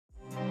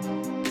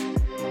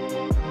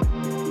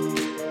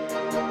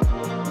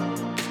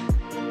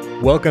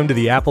Welcome to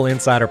the Apple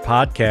Insider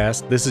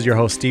Podcast. This is your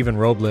host, Stephen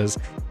Robles.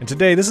 And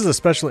today, this is a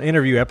special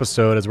interview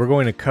episode as we're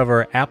going to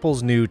cover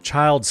Apple's new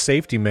child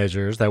safety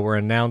measures that were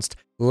announced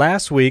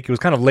last week. It was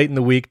kind of late in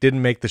the week,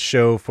 didn't make the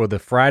show for the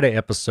Friday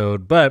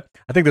episode, but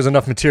I think there's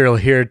enough material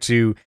here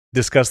to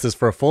discuss this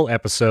for a full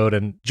episode.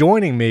 And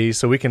joining me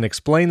so we can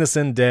explain this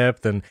in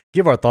depth and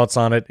give our thoughts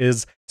on it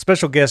is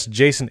special guest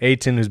Jason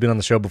Aten, who's been on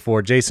the show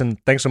before. Jason,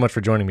 thanks so much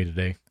for joining me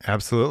today.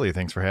 Absolutely.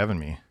 Thanks for having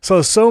me.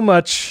 So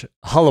much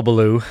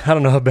hullabaloo. I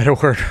don't know a better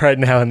word right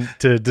now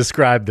to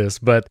describe this,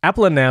 but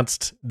Apple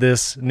announced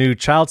this new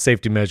child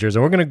safety measures,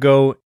 and we're going to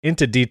go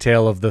into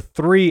detail of the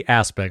three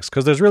aspects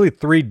because there's really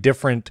three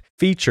different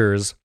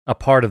features a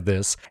part of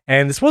this.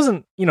 And this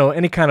wasn't,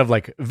 any kind of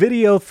like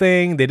video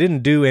thing. They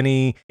didn't do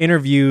any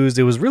interviews.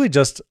 It was really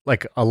just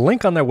like a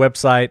link on their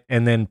website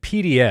and then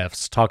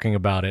PDFs talking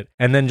about it.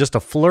 And then just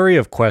a flurry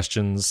of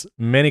questions,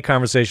 many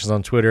conversations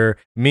on Twitter.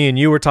 Me and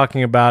you were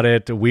talking about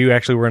it. We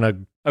actually were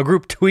in a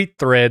group tweet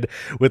thread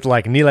with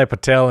like Nilay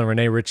Patel and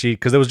Renee Ritchie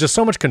because there was just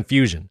so much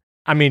confusion.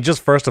 I mean,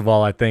 just first of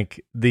all, I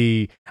think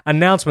the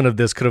announcement of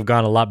this could have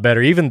gone a lot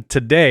better. Even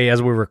today, as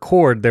we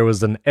record, there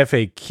was an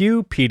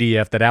FAQ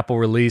PDF that Apple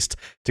released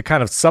to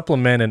kind of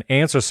supplement and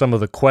answer some of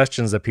the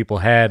questions that people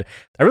had.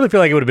 I really feel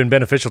like it would have been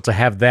beneficial to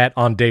have that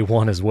on day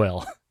one as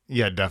well.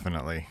 Yeah,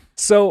 definitely.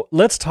 So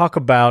let's talk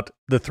about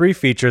the three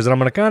features, and I'm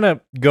going to kind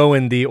of go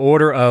in the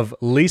order of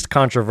least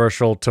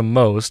controversial to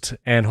most,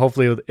 and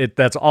hopefully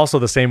that's also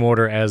the same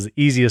order as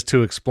easiest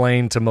to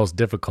explain to most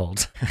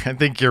difficult. I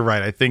think you're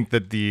right. I think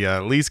that the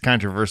least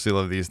controversial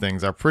of these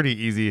things are pretty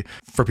easy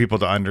for people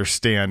to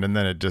understand, and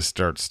then it just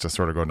starts to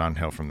sort of go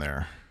downhill from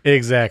there.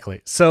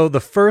 Exactly. So the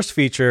first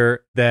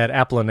feature that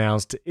Apple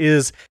announced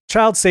is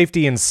child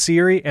safety in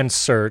Siri and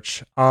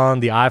search on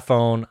the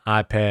iPhone,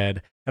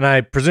 iPad, and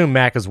I presume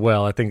Mac as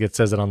well. I think it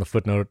says it on the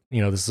footnote.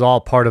 This is all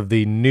part of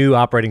the new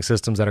operating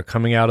systems that are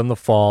coming out in the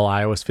fall,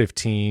 iOS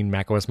 15,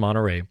 macOS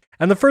Monterey.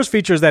 And the first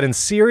feature is that in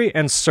Siri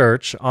and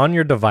search on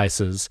your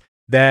devices,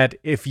 that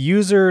if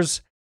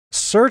users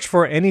search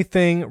for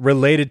anything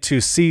related to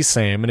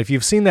CSAM, and if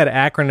you've seen that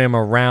acronym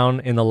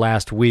around in the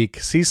last week,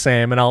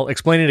 CSAM, and I'll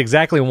explain it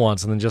exactly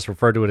once and then just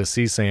refer to it as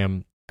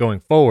CSAM going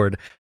forward,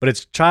 but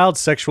it's child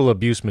sexual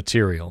abuse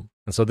material.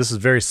 And so this is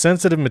very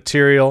sensitive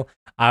material,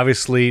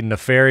 obviously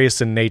nefarious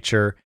in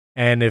nature.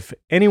 And if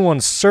anyone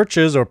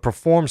searches or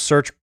performs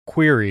search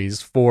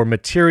queries for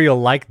material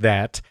like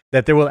that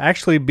there will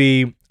actually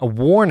be a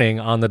warning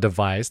on the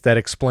device that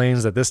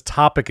explains that this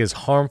topic is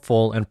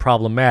harmful and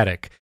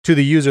problematic to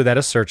the user that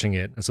is searching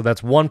it. And so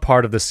that's one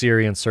part of the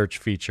Siri and search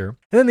feature.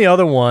 And then the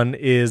other one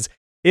is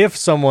if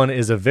someone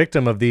is a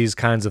victim of these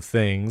kinds of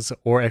things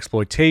or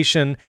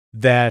exploitation,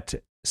 that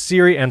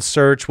Siri and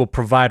search will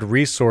provide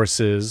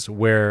resources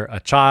where a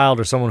child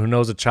or someone who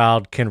knows a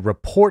child can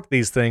report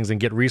these things and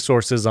get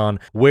resources on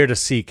where to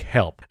seek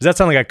help. Does that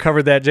sound like I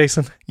covered that,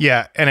 Jason?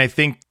 Yeah, and I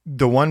think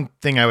the one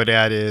thing I would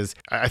add is,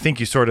 I think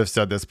you sort of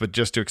said this, but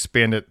just to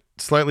expand it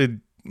slightly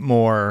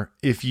more,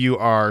 if you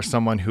are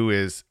someone who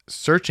is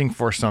searching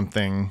for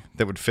something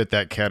that would fit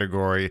that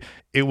category,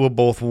 it will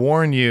both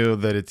warn you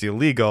that it's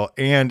illegal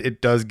and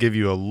it does give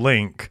you a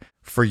link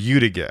for you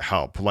to get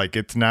help. Like,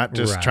 it's not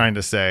just trying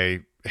to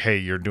say, hey,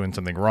 you're doing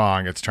something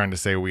wrong. It's trying to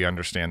say, we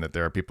understand that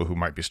there are people who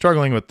might be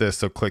struggling with this,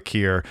 so click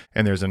here,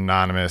 and there's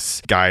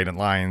anonymous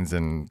guidelines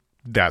and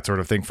that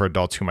sort of thing for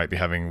adults who might be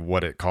having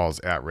what it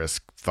calls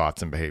at-risk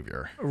thoughts and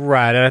behavior.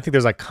 Right, and I think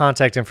there's like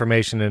contact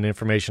information and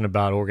information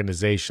about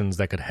organizations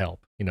that could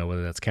help,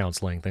 whether that's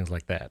counseling, things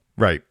like that.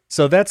 Right.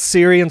 So that's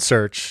Siri and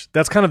search.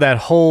 That's kind of that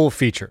whole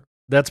feature.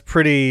 That's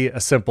pretty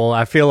simple.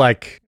 I feel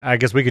like, I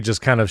guess we could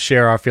just kind of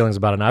share our feelings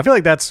about it now. I feel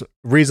like that's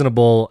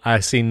reasonable.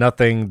 I see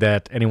nothing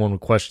that anyone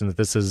would question that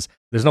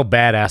there's no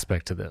bad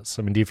aspect to this.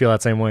 I mean, do you feel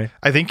that same way?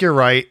 I think you're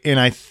right. And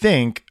I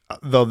think,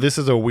 though, this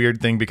is a weird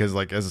thing because,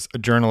 like, as a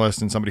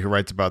journalist and somebody who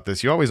writes about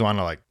this, you always want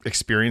to like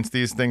experience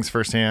these things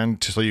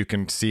firsthand so you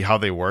can see how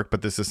they work.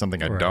 But this is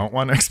something I don't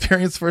want to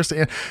experience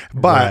firsthand.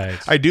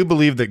 But I do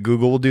believe that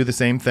Google will do the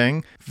same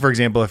thing. For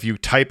example, if you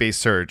type a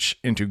search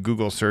into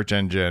Google search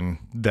engine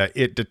that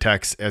it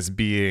detects as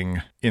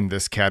being in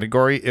this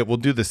category, it will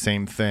do the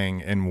same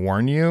thing and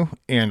warn you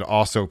and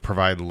also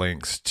provide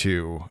links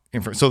to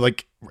info. So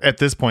like at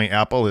this point,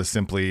 Apple is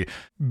simply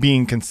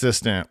being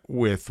consistent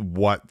with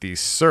what the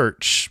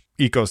search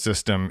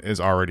ecosystem is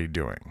already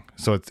doing.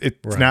 So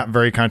it's not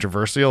very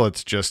controversial.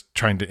 It's just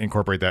trying to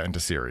incorporate that into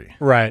Siri.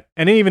 Right.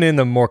 And even in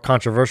the more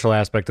controversial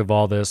aspect of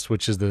all this,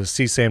 which is the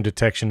CSAM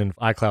detection in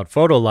iCloud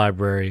photo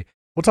library,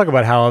 we'll talk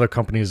about how other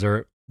companies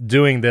are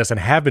doing this and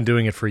have been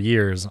doing it for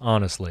years,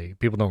 honestly.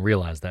 People don't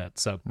realize that.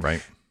 So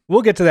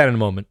we'll get to that in a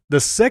moment. The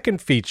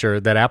second feature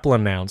that Apple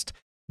announced,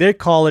 they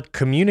call it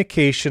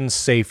communication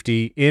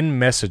safety in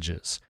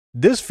messages.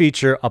 This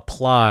feature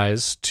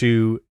applies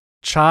to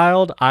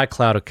child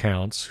iCloud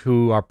accounts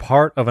who are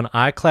part of an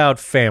iCloud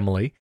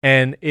family,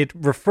 and it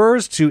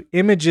refers to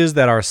images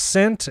that are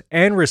sent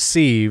and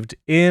received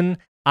in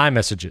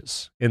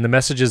iMessages, in the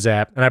Messages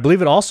app. And I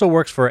believe it also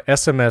works for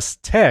SMS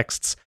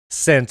texts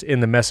sent in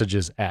the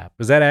Messages app.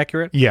 Is that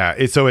accurate? Yeah.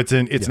 It's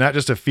not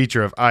just a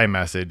feature of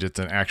iMessage, it's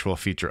an actual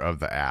feature of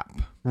the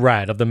app.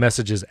 Right, of the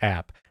Messages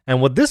app. And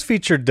what this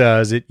feature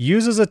does, it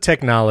uses a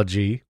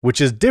technology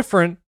which is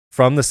different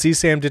from the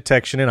CSAM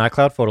detection in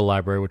iCloud Photo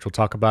Library, which we'll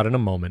talk about in a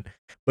moment.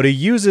 But it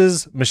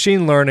uses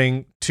machine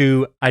learning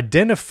to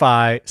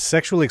identify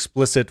sexually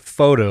explicit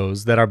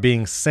photos that are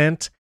being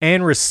sent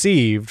and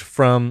received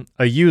from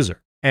a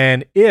user.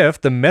 And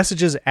if the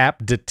Messages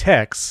app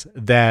detects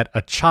that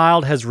a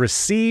child has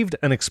received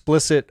an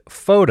explicit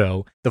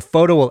photo, the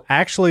photo will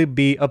actually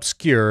be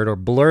obscured or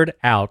blurred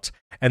out,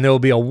 and there will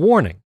be a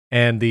warning.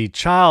 And the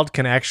child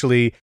can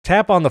actually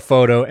tap on the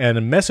photo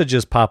and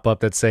messages pop up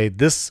that say,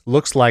 "This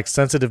looks like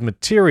sensitive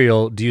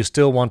material. Do you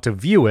still want to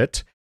view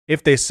it?"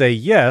 If they say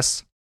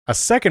yes, a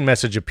second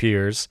message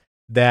appears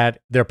that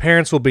their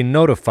parents will be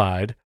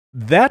notified.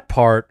 That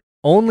part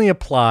only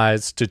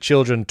applies to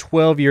children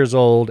 12 years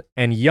old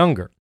and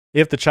younger.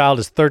 If the child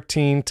is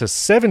 13 to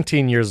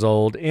 17 years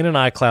old in an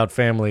iCloud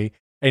family,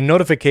 a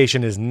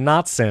notification is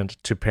not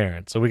sent to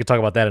parents. So we can talk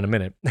about that in a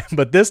minute.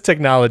 But this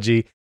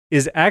technology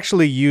is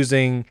actually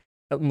using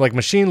like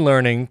machine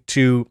learning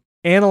to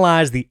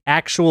analyze the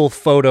actual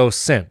photo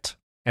sent.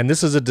 And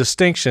this is a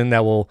distinction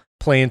that will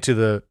play into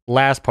the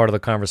last part of the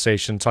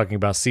conversation, talking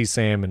about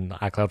CSAM and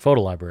iCloud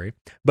Photo Library.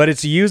 But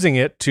it's using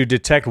it to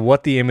detect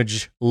what the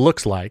image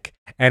looks like,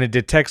 and it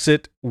detects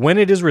it when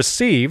it is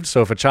received.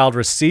 So if a child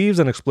receives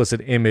an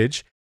explicit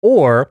image,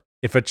 or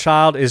if a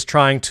child is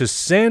trying to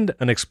send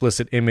an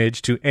explicit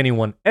image to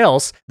anyone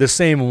else, the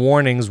same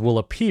warnings will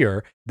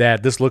appear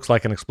that this looks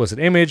like an explicit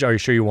image. Are you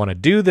sure you want to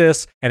do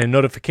this? And a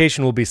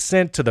notification will be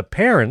sent to the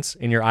parents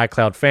in your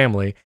iCloud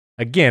family.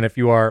 Again, if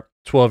you are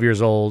 12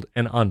 years old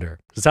and under.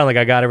 Does it sound like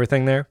I got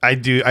everything there? I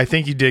do. I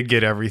think you did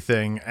get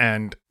everything.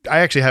 And I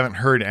actually haven't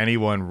heard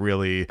anyone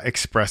really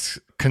express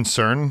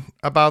concern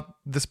about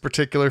this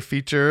particular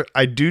feature.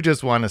 I do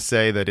just want to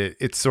say that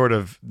it's sort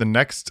of the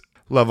next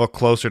level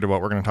closer to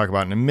what we're going to talk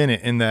about in a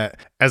minute, in that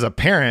as a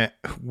parent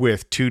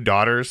with two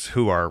daughters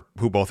who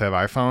both have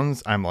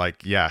iPhones, I'm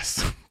like,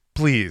 yes,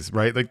 please,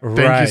 right? Like,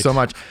 thank you so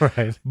much.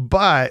 Right.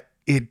 But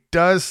it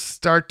does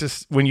start to,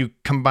 when you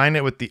combine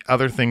it with the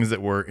other things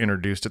that were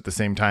introduced at the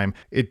same time,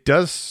 it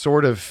does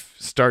sort of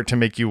start to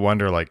make you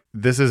wonder, like,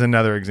 this is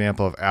another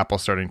example of Apple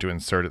starting to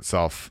insert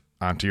itself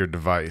onto your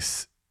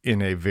device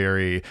in a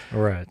very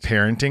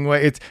parenting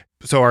way.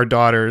 So our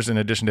daughters, in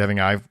addition to having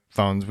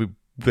iPhones,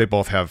 they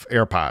both have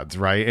AirPods,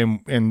 right?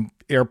 And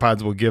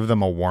AirPods will give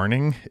them a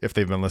warning if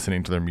they've been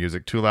listening to their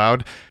music too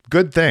loud.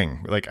 Good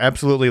thing, like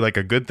absolutely like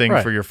a good thing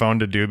for your phone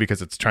to do,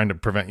 because it's trying to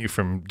prevent you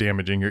from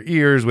damaging your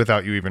ears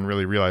without you even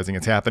really realizing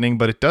it's happening.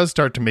 But it does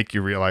start to make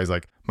you realize,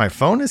 like, my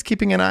phone is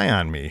keeping an eye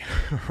on me,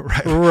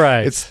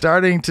 right? It's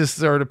starting to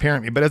sort of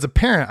parent me. But as a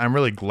parent, I'm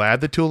really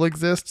glad the tool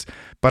exists,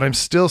 but I'm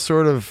still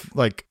sort of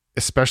like,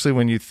 especially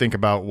when you think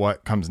about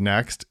what comes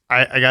next,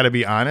 I got to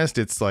be honest,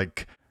 it's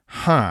like,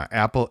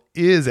 Apple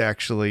is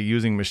actually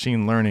using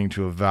machine learning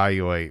to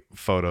evaluate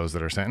photos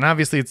that are sent. And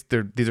obviously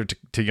these are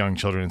to young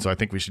children, so I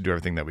think we should do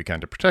everything that we can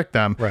to protect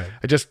them. Right.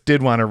 I just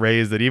did want to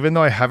raise that even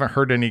though I haven't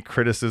heard any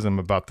criticism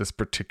about this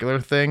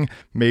particular thing,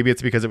 maybe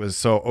it's because it was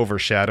so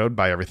overshadowed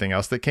by everything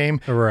else that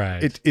came.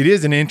 Right. It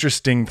is an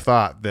interesting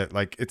thought that,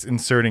 like, it's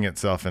inserting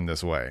itself in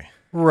this way.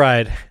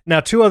 Right. Now,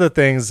 two other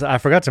things I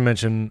forgot to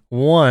mention.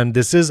 One,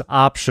 this is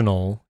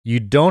optional. You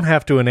don't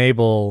have to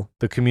enable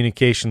the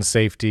communication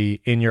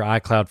safety in your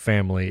iCloud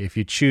family if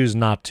you choose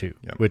not to,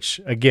 which,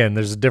 again,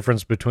 there's a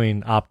difference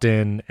between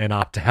opt-in and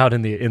opt-out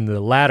in the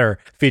latter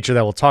feature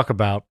that we'll talk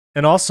about.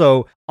 And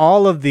also,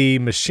 all of the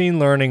machine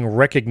learning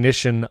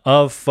recognition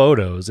of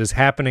photos is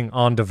happening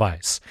on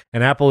device.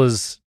 And Apple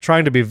is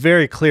trying to be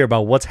very clear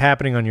about what's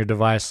happening on your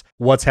device,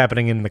 what's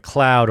happening in the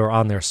cloud or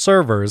on their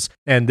servers.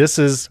 And this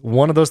is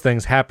one of those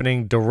things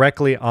happening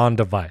directly on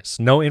device.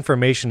 No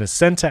information is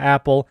sent to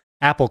Apple.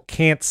 Apple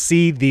can't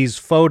see these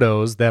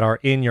photos that are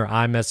in your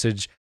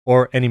iMessage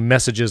or any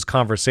messages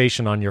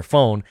conversation on your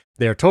phone.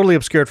 They are totally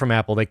obscured from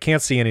Apple. They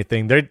can't see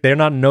anything. They're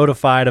not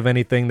notified of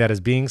anything that is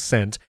being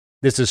sent.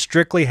 This is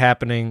strictly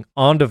happening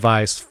on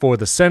device for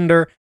the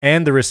sender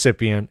and the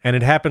recipient, and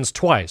it happens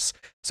twice.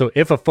 So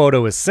if a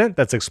photo is sent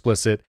that's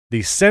explicit,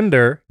 the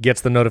sender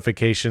gets the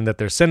notification that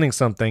they're sending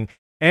something,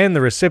 and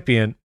the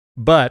recipient,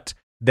 but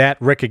that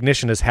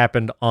recognition has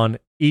happened on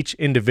each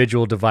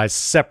individual device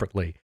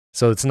separately.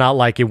 So it's not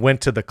like it went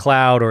to the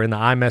cloud or in the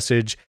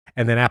iMessage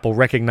and then Apple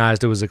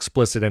recognized it was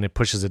explicit and it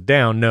pushes it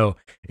down. No,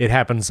 it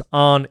happens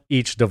on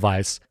each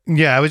device.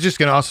 Yeah, I was just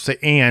going to also say,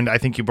 and I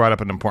think you brought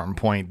up an important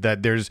point,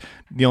 that there's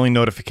the only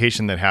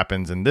notification that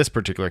happens in this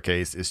particular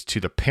case is to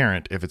the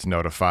parent if it's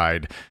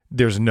notified.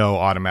 There's no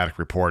automatic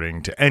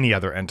reporting to any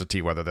other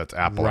entity, whether that's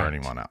Apple or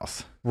anyone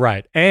else.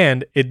 Right.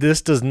 And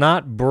this does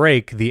not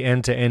break the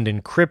end-to-end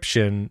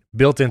encryption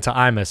built into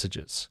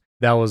iMessages.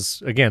 That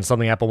was, again,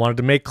 something Apple wanted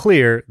to make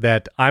clear,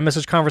 that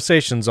iMessage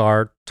conversations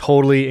are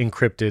totally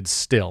encrypted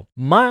still.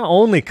 My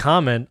only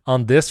comment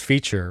on this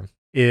feature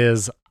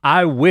is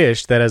I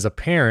wish that as a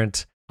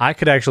parent, I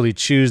could actually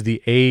choose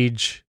the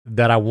age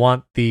that I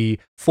want the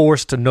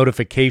forced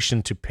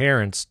notification to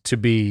parents to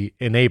be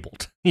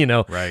enabled.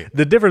 Right.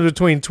 The difference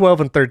between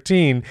 12 and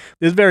 13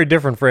 is very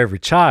different for every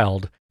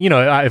child.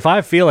 If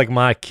I feel like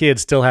my kid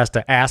still has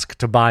to ask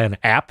to buy an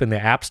app in the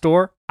App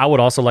Store, I would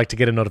also like to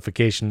get a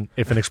notification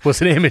if an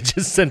explicit image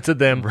is sent to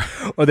them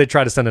or they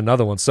try to send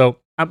another one. So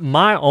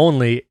my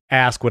only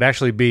ask would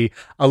actually be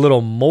a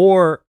little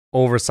more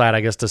oversight,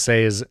 I guess to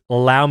say, is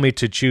allow me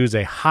to choose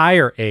a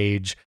higher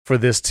age for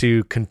this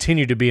to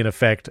continue to be in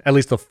effect, at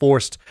least the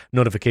forced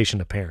notification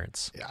to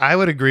parents. I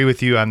would agree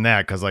with you on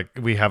that because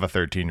we have a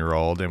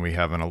 13-year-old and we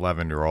have an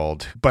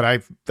 11-year-old,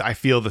 but I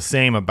feel the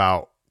same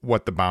about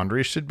what the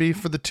boundaries should be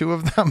for the two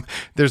of them.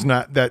 There's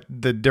not that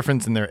the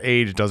difference in their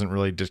age doesn't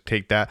really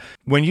dictate that.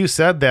 When you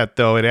said that,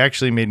 though, it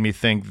actually made me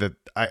think that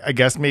I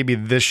guess maybe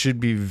this should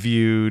be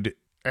viewed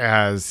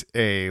as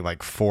a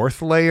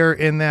fourth layer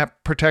in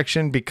that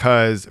protection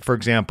because, for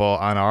example,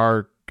 on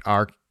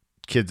our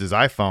kids'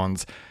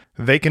 iPhones,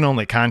 they can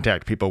only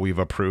contact people we've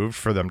approved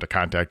for them to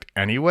contact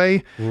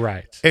anyway.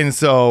 Right. And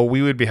so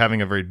we would be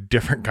having a very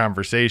different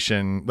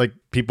conversation.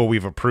 People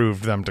we've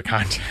approved them to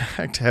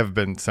contact have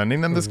been sending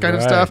them this kind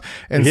of stuff.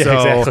 And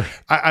exactly.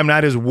 I'm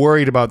not as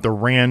worried about the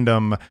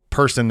random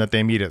person that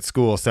they meet at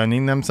school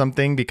sending them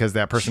something because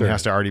that person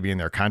has to already be in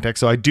their contact.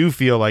 So I do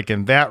feel like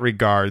in that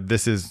regard,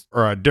 this is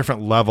a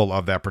different level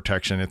of that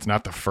protection. It's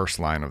not the first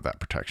line of that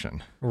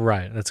protection.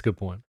 Right. That's a good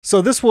point.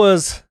 So this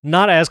was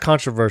not as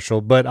controversial,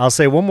 but I'll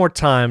say one more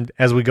time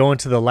as we go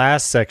into the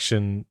last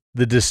section,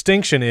 the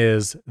distinction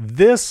is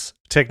this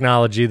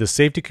technology, the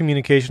safety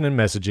communication and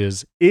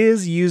messages,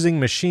 is using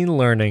machine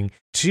learning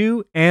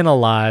to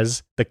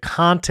analyze the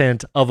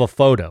content of a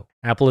photo.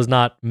 Apple is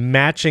not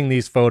matching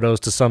these photos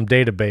to some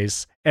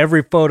database.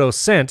 Every photo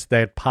sent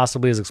that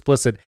possibly is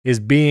explicit is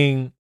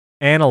being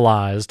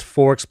analyzed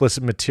for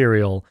explicit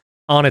material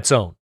on its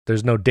own.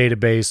 There's no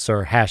database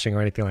or hashing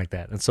or anything like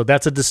that. And so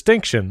that's a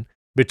distinction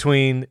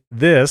between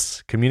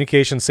this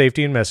communication,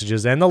 safety, and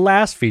messages and the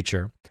last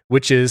feature,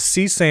 which is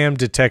CSAM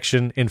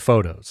detection in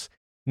photos.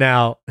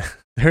 Now,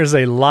 there's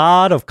a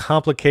lot of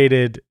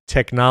complicated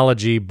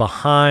technology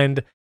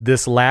behind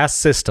this last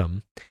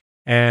system,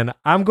 and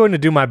I'm going to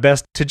do my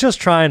best to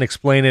just try and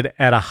explain it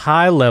at a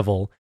high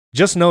level.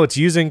 Just know it's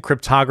using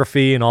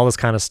cryptography and all this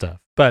kind of stuff.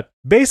 But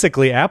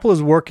basically, Apple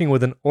is working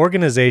with an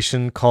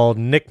organization called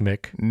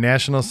NCMEC.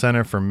 National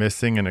Center for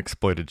Missing and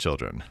Exploited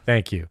Children.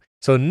 Thank you.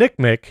 So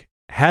NCMEC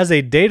has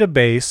a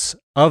database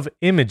of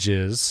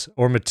images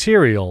or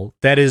material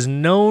that is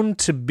known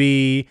to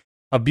be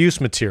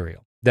abuse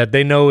material, that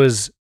they know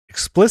is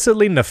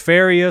explicitly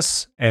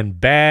nefarious and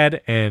bad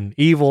and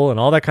evil and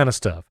all that kind of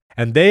stuff.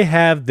 And they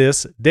have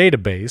this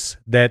database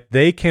that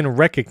they can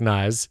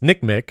recognize,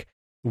 NCMEC,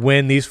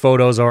 when these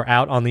photos are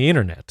out on the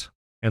internet.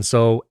 And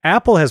so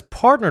Apple has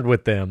partnered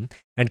with them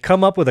and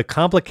come up with a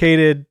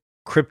complicated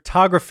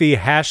cryptography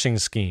hashing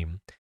scheme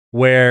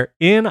where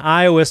in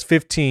iOS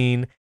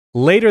 15,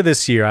 later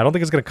this year, I don't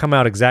think it's going to come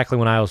out exactly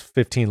when iOS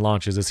 15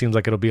 launches. It seems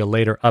like it'll be a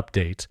later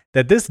update.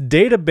 That this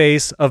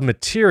database of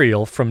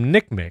material from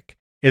NCMEC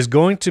is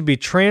going to be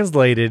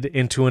translated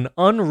into an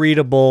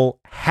unreadable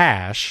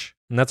hash,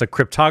 and that's a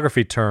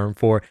cryptography term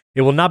for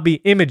it will not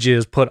be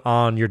images put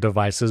on your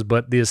devices,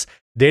 but this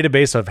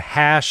database of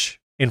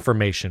hash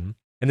information.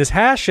 And this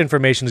hash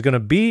information is going to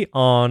be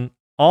on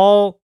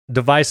all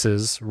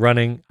devices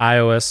running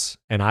iOS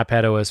and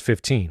iPadOS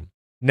 15.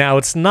 Now,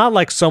 it's not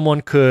like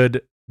someone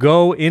could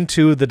go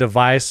into the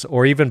device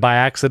or even by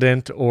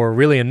accident or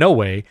really in no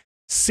way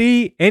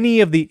see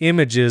any of the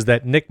images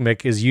that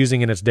NCMEC is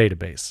using in its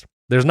database.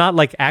 There's not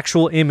like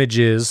actual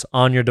images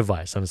on your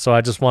device. And so I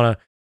just want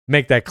to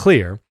make that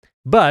clear.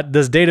 But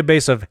this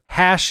database of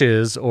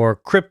hashes or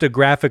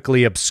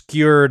cryptographically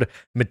obscured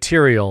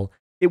material,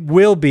 it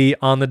will be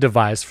on the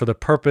device for the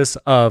purpose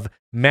of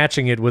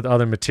matching it with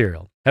other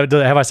material. Have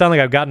I sounded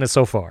like I've gotten it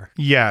so far?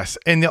 Yes.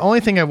 And the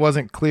only thing I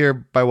wasn't clear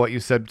by what you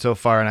said so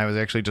far, and I was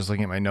actually just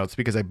looking at my notes,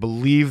 because I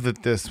believe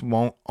that this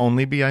won't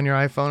only be on your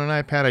iPhone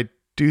and iPad. I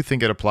do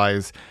think it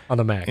applies on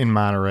the Mac in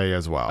Monterey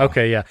as well.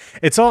 Okay, yeah.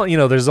 It's all,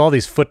 there's all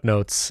these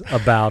footnotes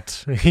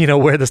about,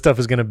 where the stuff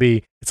is going to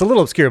be. It's a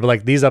little obscure, but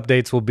like these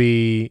updates will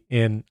be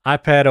in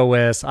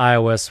iPadOS,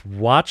 iOS,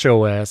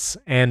 watchOS,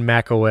 and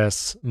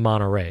macOS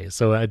Monterey.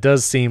 So it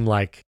does seem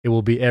like it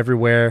will be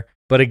everywhere.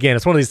 But again,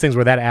 it's one of these things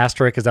where that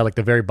asterisk is at like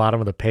the very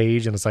bottom of the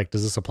page, and it's like,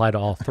 does this apply to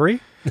all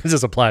three? Does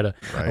this apply to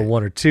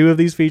one or two of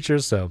these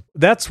features? So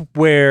that's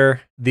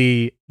where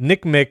the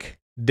NCMEC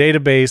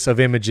database of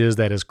images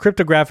that is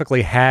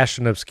cryptographically hashed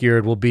and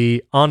obscured will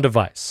be on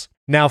device.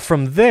 Now,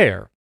 from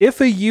there,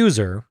 if a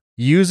user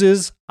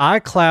uses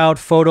iCloud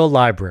Photo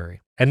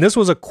Library, and this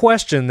was a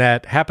question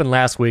that happened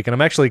last week, and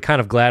I'm actually kind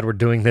of glad we're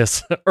doing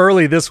this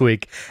early this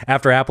week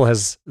after Apple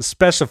has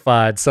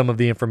specified some of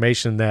the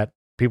information that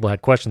people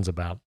had questions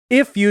about.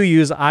 If you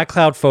use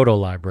iCloud Photo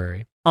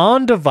Library,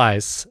 on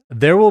device,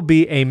 there will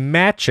be a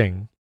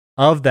matching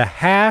of the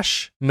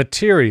hash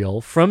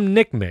material from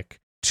NCMEC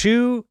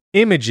to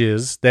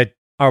images that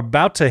are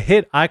about to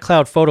hit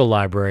iCloud Photo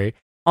Library.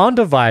 On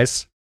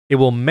device, it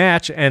will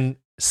match, and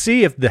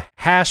see if the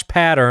hash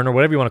pattern, or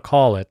whatever you want to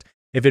call it,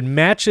 if it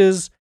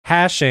matches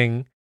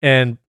hashing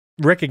and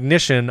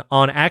recognition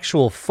on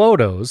actual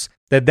photos,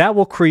 that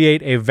will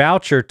create a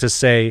voucher to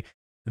say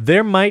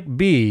there might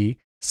be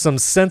some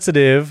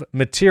sensitive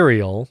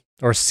material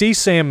or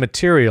CSAM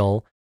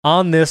material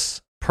on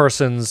this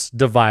person's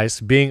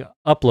device being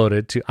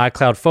uploaded to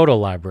iCloud Photo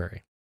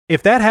Library.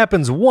 If that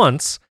happens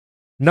once,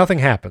 nothing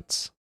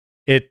happens.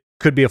 It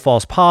could be a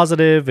false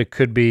positive. It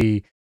could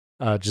be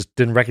just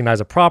didn't recognize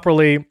it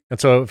properly. And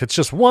so if it's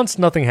just once,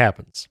 nothing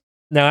happens.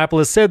 Now, Apple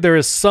has said there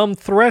is some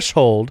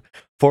threshold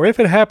for if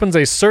it happens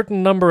a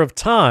certain number of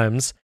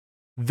times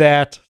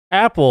that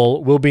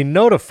Apple will be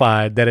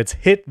notified that it's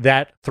hit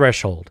that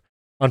threshold.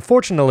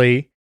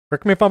 Unfortunately,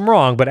 correct me if I'm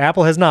wrong, but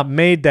Apple has not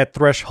made that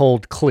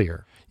threshold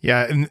clear.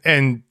 Yeah,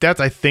 and that's,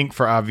 I think,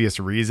 for obvious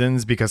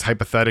reasons, because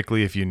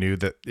hypothetically, if you knew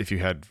that if you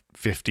had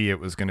 50, it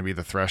was going to be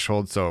the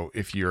threshold. So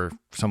if you're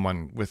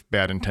someone with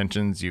bad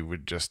intentions, you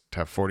would just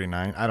have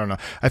 49. I don't know.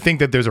 I think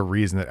that there's a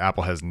reason that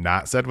Apple has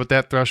not said what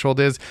that threshold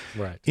is.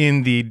 Right.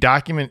 In the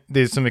document,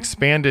 there's some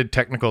expanded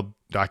technical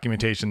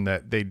documentation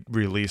that they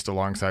released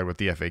alongside with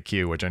the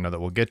FAQ, which I know that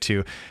we'll get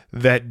to,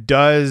 that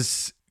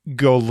does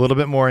go a little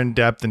bit more in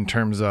depth in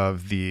terms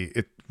of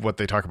what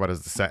they talk about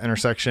as the set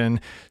intersection.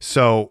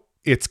 So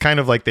it's kind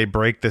of like they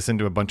break this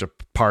into a bunch of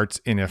parts,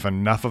 and if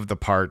enough of the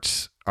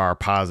parts are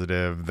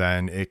positive,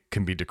 then it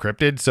can be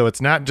decrypted. So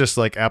it's not just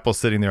like Apple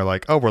sitting there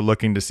like, oh, we're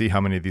looking to see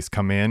how many of these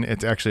come in.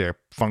 It's actually a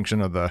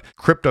function of the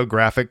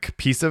cryptographic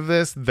piece of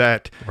this,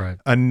 that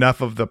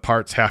enough of the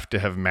parts have to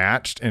have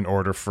matched in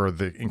order for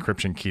the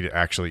encryption key to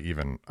actually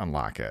even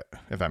unlock it,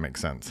 if that makes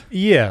sense.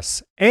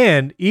 Yes.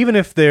 And even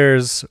if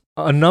there's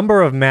a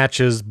number of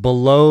matches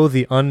below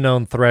the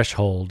unknown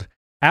threshold,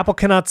 Apple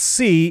cannot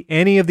see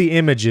any of the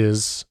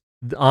images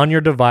on your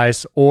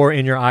device or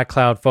in your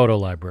iCloud photo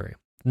library.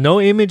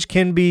 No image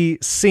can be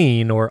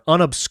seen or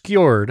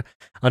unobscured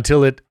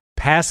until it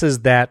passes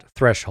that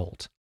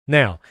threshold.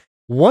 Now,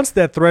 once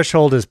that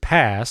threshold is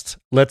passed,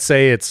 let's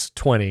say it's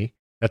 20,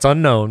 that's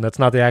unknown, that's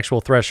not the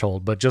actual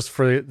threshold, but just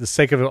for the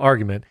sake of an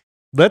argument,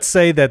 let's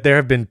say that there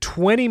have been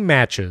 20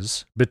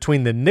 matches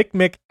between the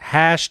NCMEC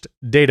hashed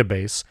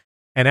database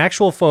and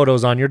actual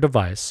photos on your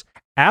device.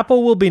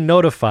 Apple will be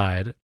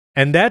notified,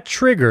 and that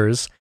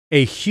triggers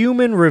a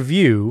human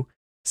review,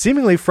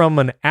 seemingly from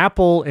an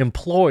Apple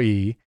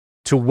employee,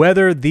 to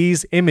whether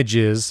these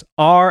images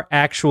are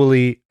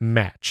actually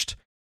matched.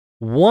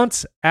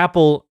 Once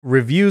Apple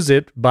reviews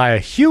it by a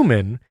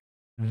human,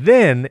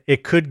 then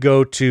it could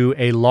go to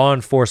a law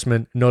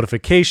enforcement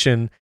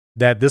notification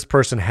that this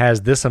person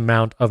has this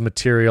amount of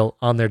material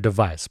on their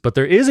device. But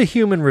there is a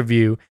human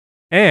review,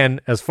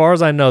 and as far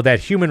as I know,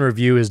 that human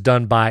review is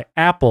done by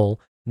Apple,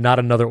 not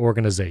another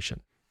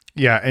organization.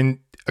 Yeah, and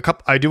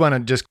I do want to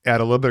just add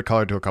a little bit of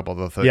color to a couple of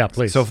the things. Yeah,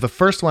 please. So for the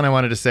first one, I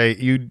wanted to say,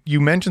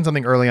 you mentioned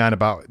something early on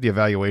about the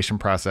evaluation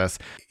process.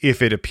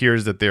 If it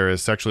appears that there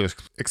is sexually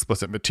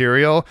explicit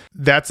material,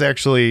 that's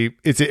actually,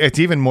 it's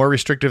even more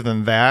restrictive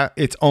than that.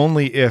 It's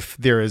only if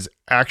there is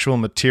actual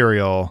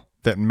material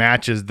that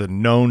matches the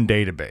known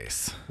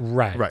database.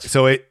 Right.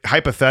 So it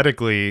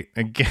hypothetically,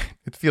 again,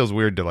 it feels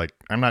weird to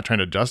I'm not trying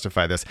to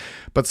justify this,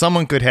 but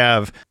someone could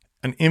have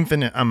an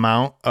infinite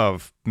amount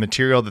of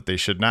material that they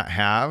should not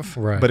have.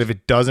 Right. But if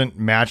it doesn't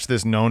match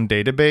this known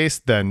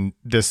database, then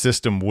this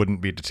system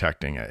wouldn't be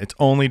detecting it. It's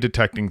only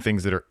detecting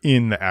things that are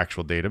in the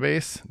actual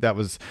database. That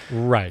was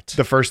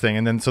the first thing.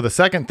 And then, so the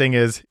second thing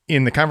is,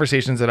 in the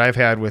conversations that I've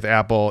had with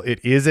Apple, it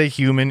is a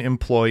human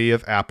employee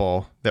of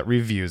Apple that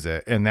reviews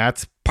it. And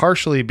that's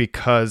partially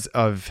because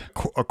of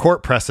a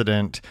court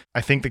precedent.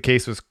 I think the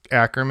case was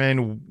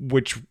Ackerman,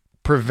 which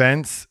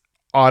prevents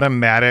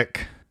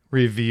automatic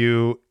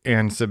review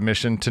and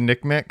submission to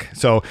NCMEC.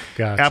 So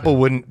Gotcha. Apple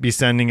wouldn't be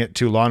sending it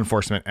to law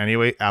enforcement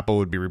anyway. Apple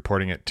would be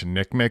reporting it to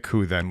NCMEC,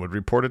 who then would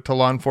report it to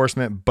law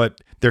enforcement.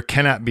 But there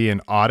cannot be an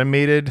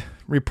automated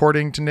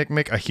reporting to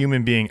NCMEC. A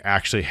human being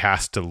actually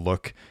has to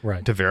look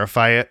to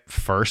verify it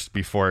first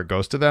before it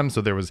goes to them.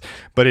 So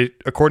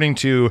according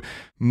to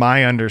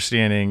my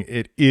understanding,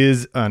 it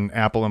is an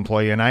Apple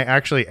employee. And I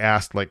actually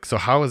asked, so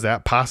how is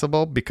that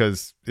possible?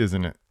 Because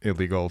isn't it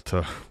illegal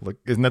to look?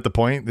 Isn't that the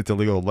point? It's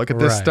illegal to look at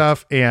this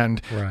stuff.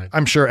 And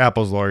I'm sure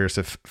Apple's lawyers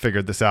have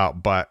figured this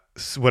out, but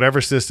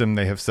whatever system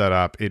they have set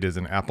up, it is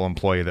an Apple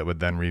employee that would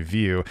then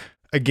review.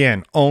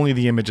 Again, only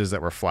the images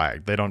that were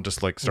flagged. They don't just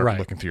start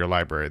looking through your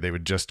library. They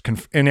would just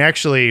and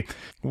actually,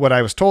 what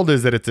I was told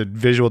is that it's a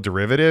visual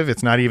derivative.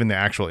 It's not even the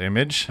actual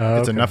image.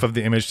 It's enough of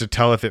the image to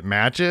tell if it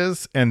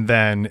matches, and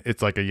then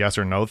it's like a yes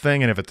or no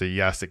thing. And if it's a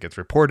yes, it gets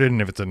reported,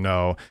 and if it's a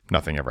no,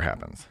 nothing ever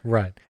happens.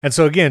 Right. And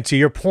so again, to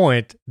your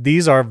point,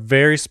 these are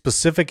very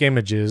specific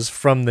images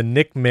from the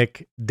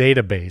NCMEC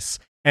database.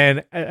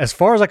 And as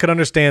far as I could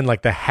understand,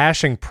 the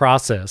hashing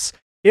process,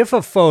 if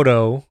a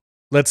photo,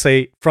 let's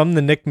say from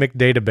the NCMEC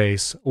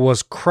database,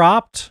 was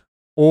cropped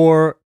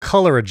or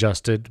color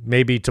adjusted,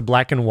 maybe to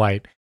black and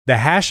white, the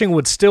hashing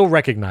would still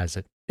recognize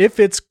it. If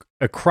it's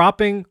a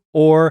cropping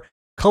or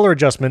color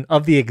adjustment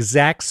of the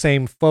exact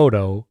same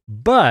photo,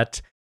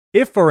 but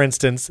if, for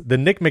instance, the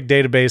NCMEC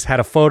database had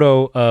a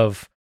photo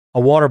of a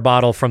water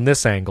bottle from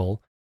this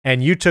angle,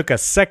 and you took a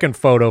second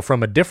photo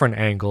from a different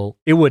angle,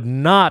 it would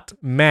not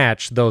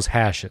match those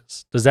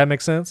hashes. Does that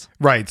make sense?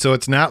 Right. So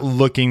it's not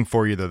looking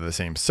for either the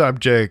same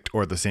subject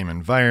or the same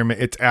environment.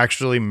 It's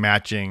actually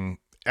matching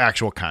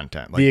actual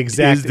content. Like, the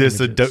exact is this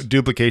images. a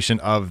duplication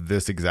of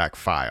this exact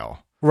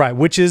file? Right,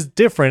 which is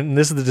different, and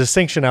this is the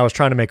distinction I was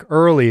trying to make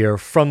earlier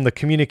from the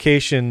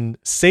communication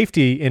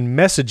safety in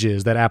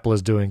messages that Apple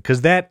is doing, because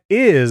that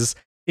is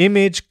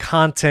image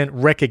content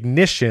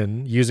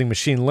recognition using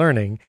machine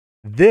learning.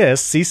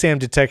 This CSAM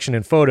detection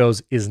in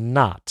photos is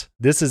not.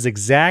 This is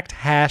exact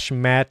hash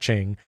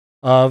matching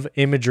of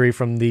imagery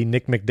from the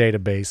NCMEC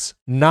database,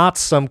 not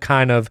some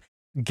kind of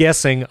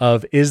guessing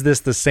of is this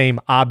the same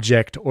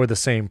object or the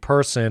same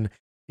person.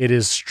 It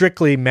is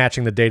strictly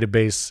matching the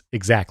database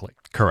exactly.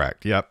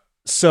 Correct. Yep.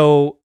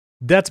 So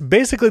that's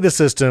basically the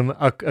system.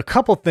 A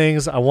couple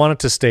things I wanted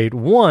to state.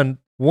 One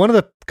of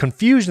the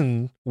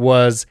confusion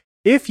was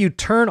if you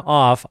turn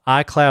off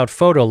iCloud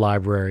Photo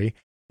Library,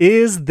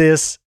 is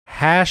this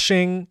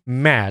hashing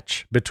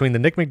match between the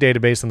NCMEC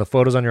database and the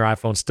photos on your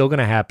iPhone still going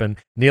to happen?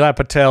 Nilay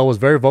Patel was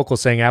very vocal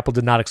saying Apple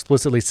did not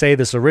explicitly say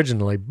this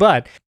originally,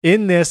 but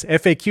in this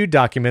FAQ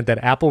document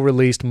that Apple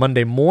released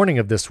Monday morning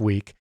of this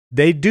week,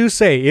 they do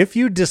say if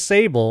you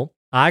disable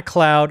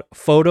iCloud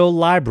Photo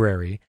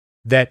Library,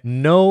 that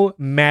no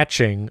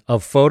matching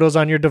of photos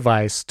on your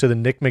device to the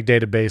NCMEC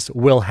database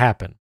will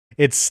happen.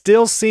 It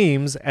still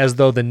seems as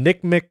though the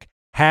NCMEC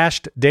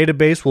hashed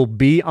database will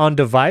be on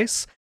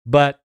device,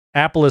 but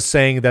Apple is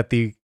saying that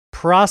the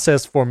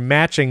process for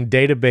matching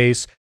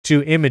database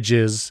to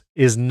images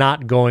is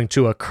not going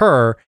to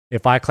occur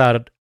if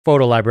iCloud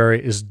Photo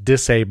Library is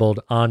disabled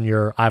on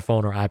your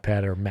iPhone or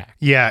iPad or Mac.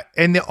 Yeah,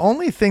 and the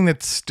only thing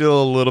that's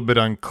still a little bit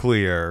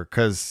unclear,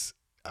 because,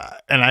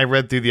 and I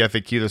read through the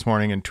FAQ this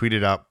morning and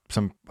tweeted out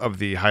some of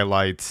the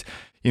highlights.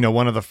 You know,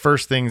 one of the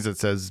first things that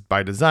says,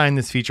 by design,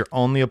 this feature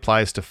only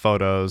applies to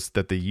photos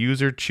that the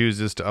user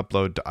chooses to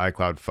upload to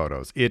iCloud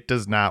Photos. It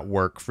does not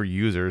work for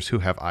users who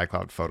have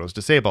iCloud Photos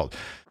disabled.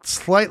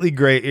 Slightly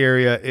gray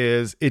area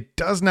is it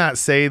does not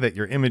say that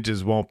your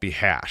images won't be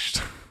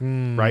hashed,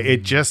 right?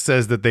 It just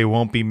says that they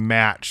won't be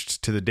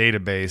matched to the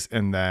database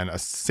and then a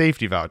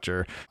safety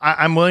voucher.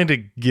 I'm willing to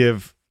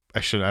give... I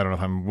don't know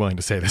if I'm willing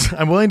to say this.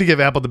 I'm willing to give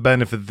Apple the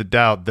benefit of the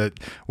doubt that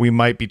we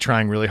might be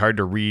trying really hard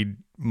to read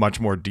much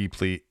more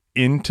deeply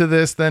into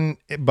this to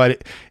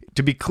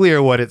be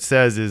clear, what it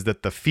says is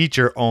that the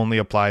feature only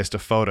applies to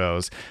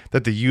photos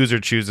that the user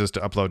chooses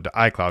to upload to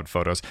iCloud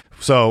Photos.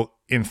 So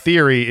in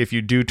theory, if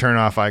you do turn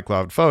off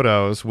iCloud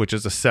Photos, which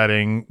is a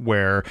setting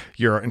where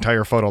your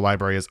entire photo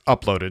library is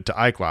uploaded to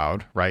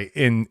iCloud, right?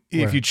 And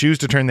if you choose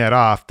to turn that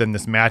off, then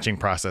this matching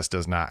process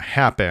does not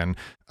happen.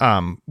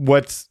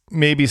 What's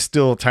maybe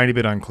still a tiny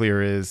bit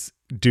unclear is,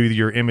 do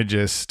your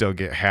images still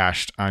get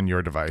hashed on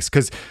your device?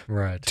 Because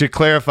to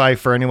clarify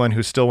for anyone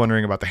who's still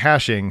wondering about the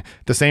hashing,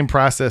 the same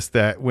process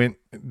that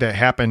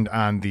happened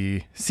on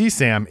the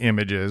CSAM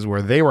images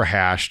where they were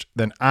hashed,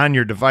 then on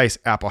your device,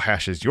 Apple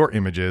hashes your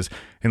images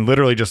and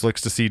literally just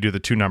looks to see, do the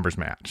two numbers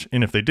match?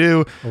 And if they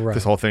do,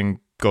 this whole thing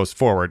goes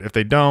forward. If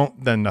they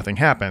don't, then nothing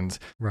happens.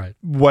 Right.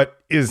 What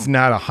is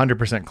not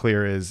 100%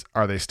 clear is,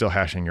 are they still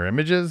hashing your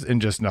images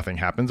and just nothing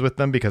happens with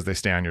them because they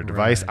stay on your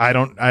device? I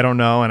don't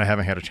know, and I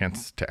haven't had a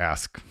chance to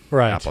ask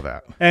Apple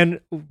that. And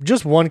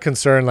just one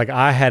concern, like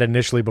I had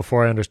initially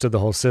before I understood the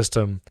whole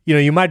system,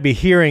 you might be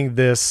hearing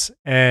this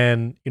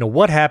and,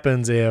 what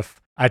happens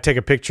if I take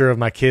a picture of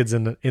my kids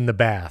in the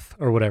bath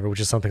or whatever, which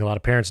is something a lot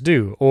of parents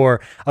do.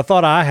 Or a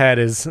thought I had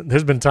is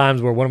there's been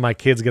times where one of my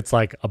kids gets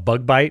like a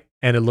bug bite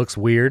and it looks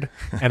weird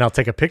and I'll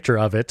take a picture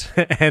of it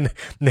and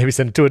maybe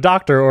send it to a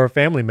doctor or a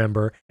family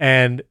member.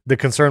 And the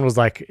concern was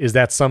like, is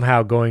that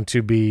somehow going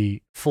to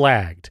be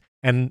flagged?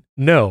 And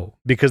no,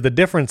 because the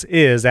difference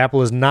is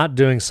Apple is not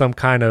doing some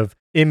kind of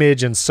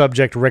image and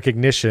subject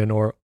recognition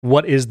or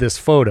what is this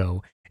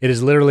photo? It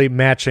is literally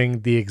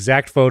matching the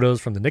exact photos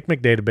from the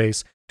NCMEC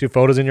database to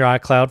photos in your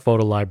iCloud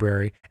photo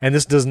library. And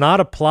this does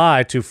not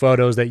apply to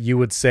photos that you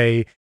would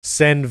say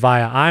send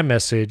via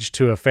iMessage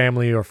to a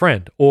family or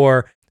friend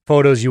or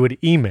photos you would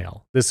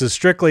email. This is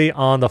strictly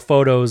on the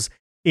photos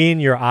in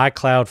your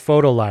iCloud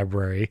photo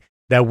library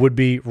that would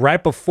be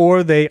right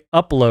before they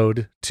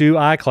upload to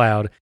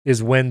iCloud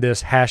is when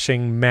this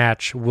hashing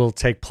match will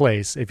take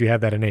place if you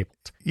have that enabled.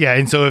 Yeah,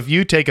 and so if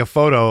you take a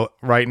photo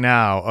right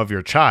now of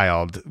your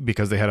child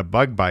because they had a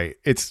bug bite,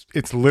 it's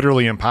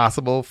literally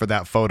impossible for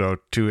that photo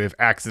to have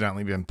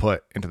accidentally been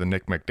put into the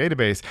NCMEC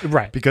database,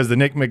 right? Because the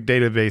NCMEC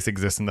database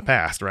exists in the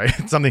past, right?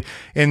 It's something,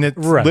 and it's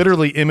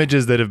literally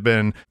images that have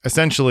been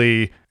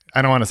essentially,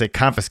 I don't want to say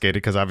confiscated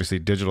because obviously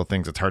digital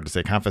things, it's hard to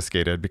say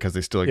confiscated because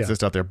they still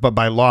exist out there. But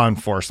by law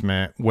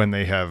enforcement, when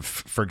they have,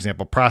 for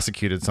example,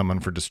 prosecuted someone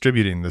for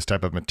distributing this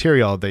type of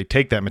material, they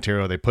take that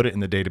material, they put it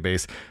in the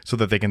database so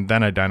that they can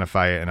then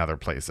identify it in other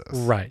places.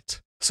 Right.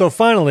 So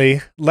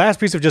finally, last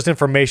piece of just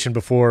information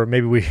before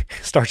maybe we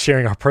start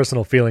sharing our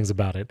personal feelings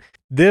about it.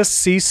 This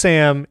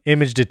CSAM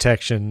image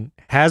detection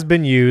has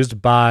been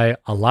used by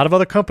a lot of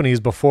other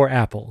companies before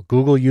Apple.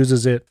 Google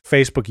uses it,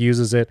 Facebook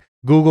uses it.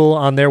 Google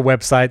on their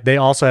website, they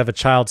also have a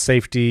child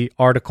safety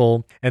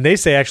article, and they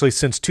say actually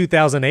since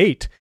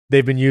 2008,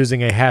 they've been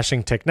using a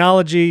hashing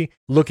technology,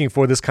 looking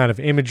for this kind of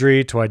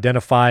imagery to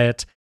identify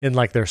it in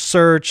like their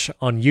search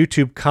on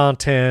YouTube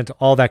content,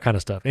 all that kind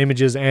of stuff,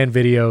 images and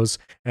videos.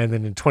 And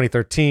then in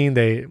 2013,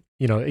 they,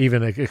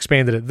 even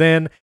expanded it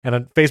then.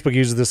 And Facebook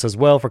uses this as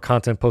well for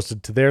content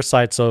posted to their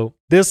site. So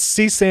this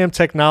CSAM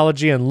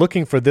technology and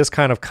looking for this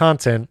kind of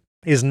content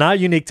is not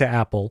unique to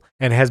Apple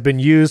and has been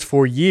used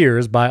for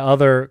years by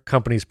other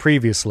companies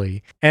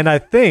previously. And I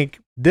think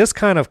this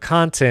kind of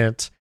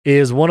content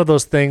is one of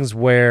those things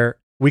where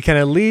we can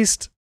at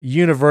least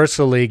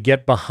universally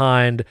get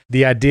behind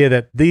the idea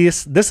that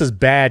this is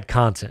bad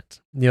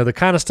content. The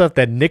kind of stuff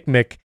that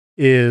NCMEC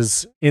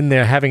is in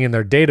there having in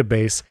their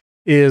database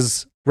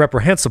is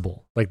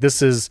reprehensible. Like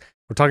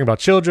we're talking about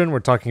children, we're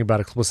talking about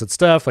explicit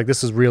stuff, like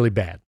this is really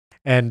bad.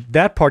 And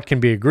that part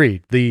can be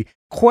agreed. The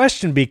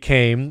question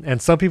became,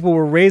 and some people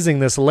were raising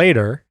this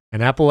later,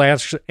 and Apple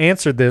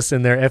answered this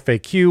in their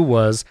FAQ,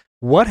 was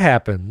what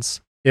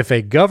happens if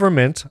a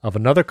government of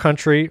another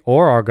country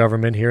or our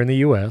government here in the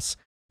US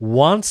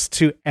wants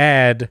to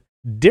add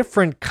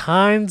different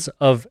kinds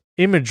of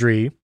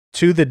imagery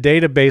to the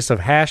database of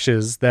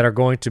hashes that are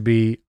going to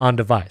be on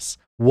device?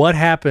 What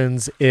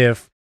happens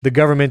if the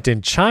government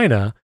in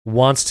China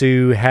wants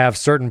to have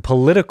certain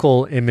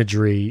political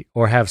imagery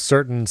or have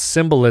certain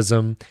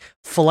symbolism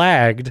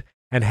flagged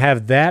and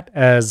have that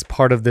as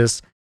part of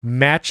this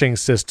matching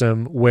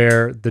system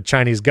where the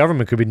Chinese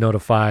government could be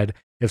notified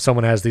if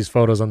someone has these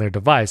photos on their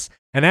device?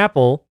 And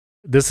Apple,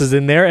 this is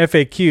in their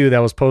FAQ that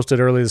was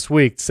posted early this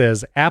week,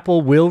 says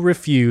Apple will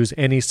refuse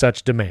any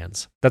such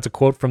demands. That's a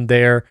quote from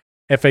their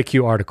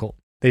FAQ article.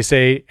 They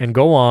say, and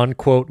go on,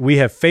 quote, "We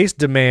have faced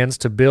demands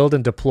to build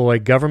and deploy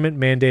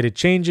government-mandated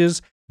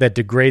changes that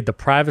degrade the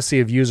privacy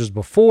of users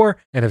before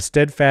and have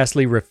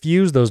steadfastly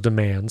refused those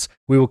demands.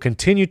 We will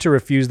continue to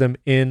refuse them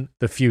in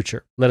the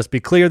future. Let us be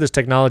clear, this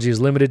technology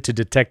is limited to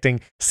detecting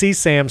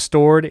CSAM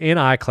stored in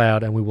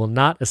iCloud, and we will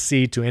not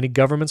accede to any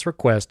government's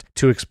request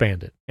to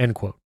expand it," end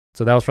quote.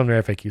 So that was from their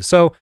FAQ.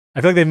 So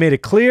I feel like they've made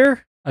it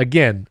clear.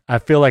 Again, I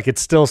feel like it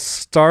still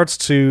starts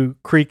to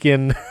creak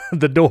in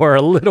the door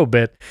a little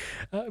bit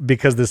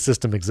because this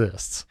system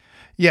exists.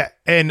 Yeah.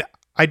 And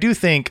I do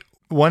think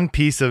one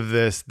piece of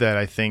this that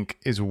I think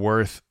is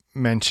worth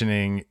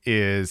mentioning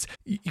is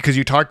because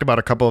you talked about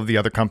a couple of the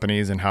other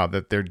companies and how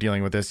that they're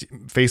dealing with this.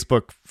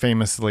 Facebook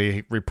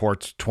famously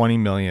reports 20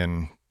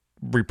 million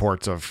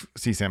reports of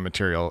CSAM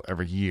material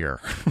every year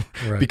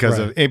because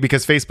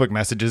Facebook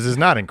messages is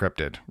not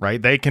encrypted,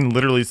 right? They can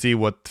literally see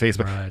what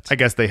Facebook, I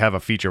guess they have a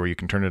feature where you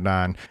can turn it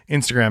on,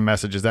 Instagram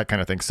messages, that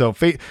kind of thing. So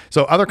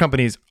other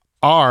companies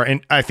are,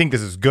 and I think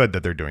this is good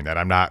that they're doing that.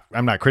 I'm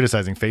not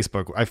criticizing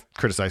Facebook. I've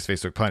criticized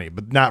Facebook plenty,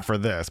 but not for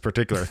this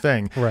particular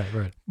thing. Right.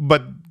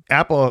 But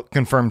Apple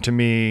confirmed to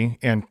me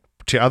and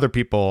to other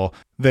people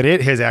that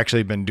it has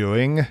actually been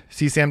doing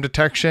CSAM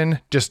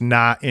detection, just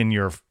not in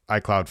your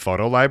iCloud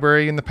photo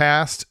library in the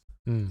past.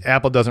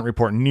 Apple doesn't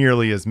report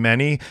nearly as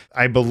many.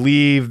 I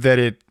believe that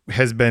it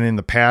has been in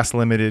the past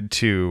limited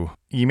to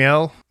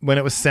email when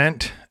it was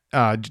sent.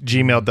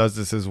 Gmail does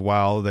this as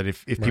well, that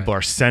if people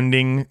are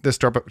sending this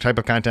type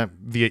of content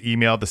via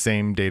email, the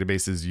same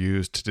database is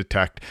used to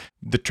detect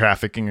the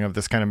trafficking of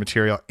this kind of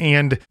material.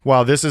 And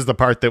while this is the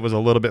part that was a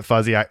little bit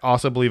fuzzy, I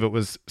also believe it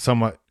was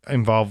somewhat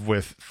involved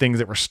with things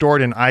that were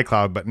stored in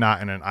iCloud, but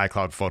not in an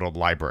iCloud photo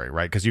library,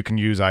 right? Because you can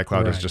use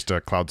iCloud as just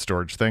a cloud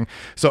storage thing.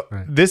 So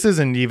this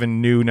isn't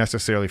even new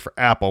necessarily for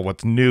Apple.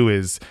 What's new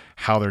is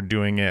how they're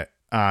doing it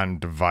on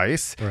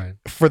device. Right.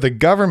 For the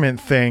government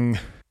thing,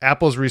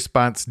 Apple's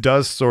response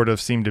does sort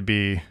of seem to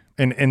be,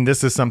 and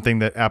this is something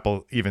that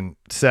Apple even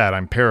said,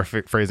 I'm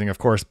paraphrasing, of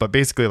course, but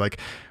basically like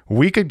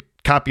we could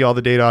copy all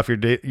the data off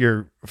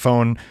your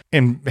phone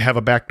and have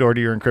a backdoor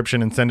to your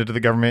encryption and send it to the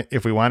government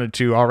if we wanted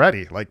to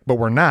already, but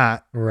we're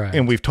not. Right.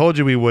 And we've told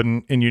you we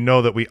wouldn't, and you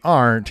know that we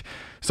aren't.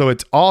 So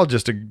it's all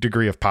just a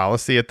degree of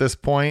policy at this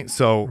point.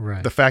 So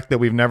the fact that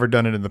we've never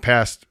done it in the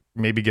past,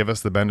 maybe give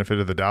us the benefit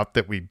of the doubt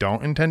that we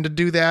don't intend to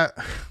do that,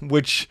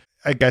 which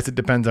I guess it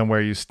depends on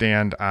where you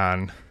stand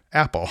on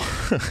Apple.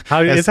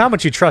 It's how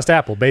much you trust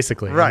Apple,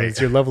 basically. Right. I mean,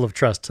 it's your level of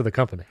trust to the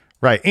company.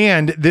 Right.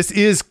 And this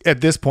is,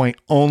 at this point,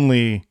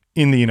 only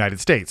in the United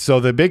States.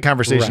 So the big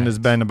conversation has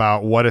been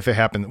about what if it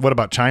happened? What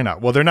about China?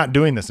 Well, they're not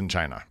doing this in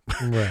China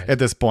at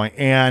this point.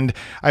 And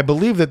I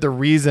believe that the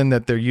reason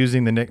that they're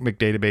using the NCMEC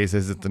database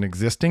is it's an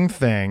existing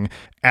thing.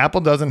 Apple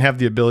doesn't have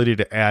the ability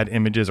to add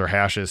images or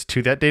hashes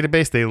to that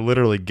database. They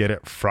literally get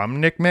it from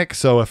NCMEC.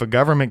 So if a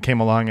government came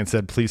along and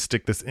said, please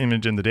stick this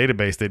image in the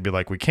database, they'd be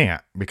like, we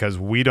can't, because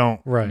we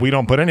don't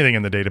put anything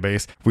in the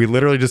database. We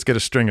literally just get a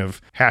string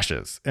of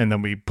hashes and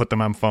then we put them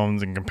on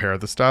phones and compare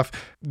the stuff.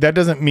 That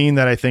doesn't mean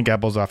that I think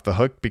Apple's off the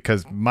hook,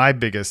 because my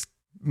biggest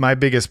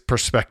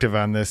perspective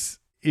on this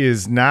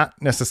is not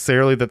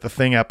necessarily that the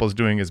thing Apple's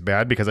doing is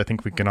bad, because I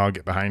think we can all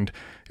get behind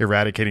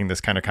eradicating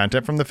this kind of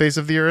content from the face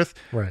of the earth.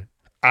 Right.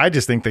 I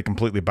just think they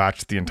completely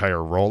botched the entire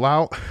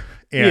rollout,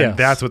 and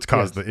that's what's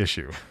caused the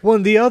issue. Well,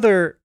 and the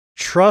other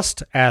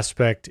trust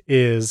aspect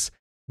is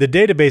the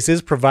database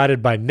is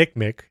provided by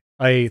NCMEC,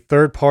 a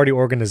third-party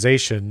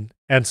organization.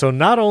 And so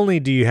not only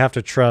do you have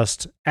to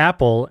trust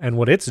Apple and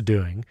what it's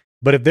doing,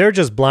 but if they're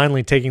just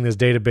blindly taking this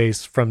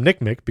database from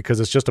NCMEC because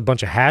it's just a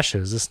bunch of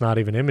hashes, it's not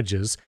even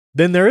images,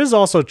 then there is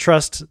also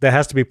trust that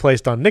has to be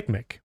placed on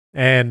NCMEC.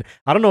 And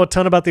I don't know a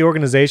ton about the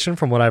organization.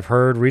 From what I've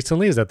heard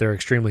recently is that they're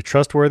extremely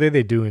trustworthy.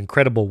 They do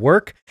incredible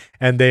work,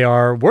 and they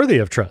are worthy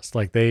of trust.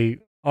 Like, they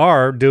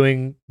are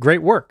doing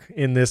great work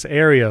in this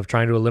area of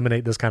trying to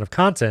eliminate this kind of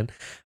content.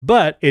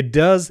 But it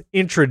does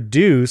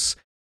introduce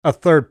a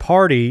third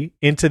party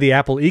into the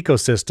Apple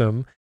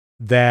ecosystem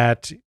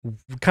that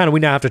kind of we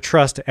now have to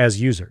trust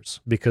as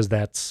users, because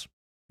that's,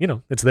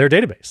 it's their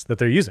database that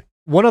they're using.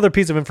 One other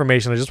piece of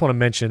information I just want to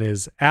mention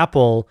is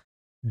Apple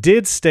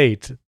did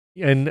state,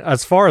 and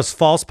as far as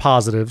false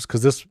positives,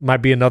 because this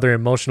might be another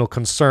emotional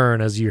concern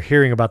as you're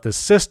hearing about this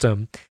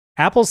system,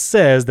 Apple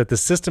says that the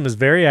system is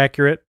very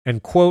accurate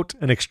and, quote,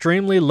 an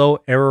extremely low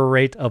error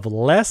rate of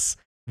less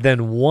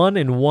than 1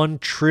 in 1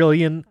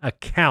 trillion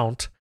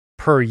account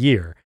per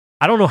year.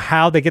 I don't know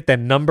how they get that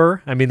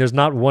number. I mean, there's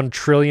not 1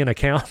 trillion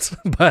accounts,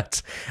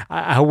 but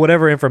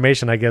whatever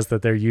information I guess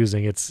that they're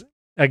using, it's,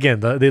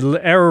 again, the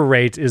error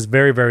rate is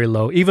very, very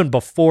low, even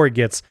before it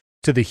gets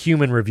to the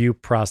human review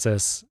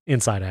process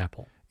inside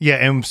Apple. Yeah,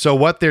 and so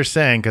what they're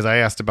saying, because I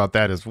asked about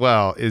that as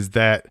well, is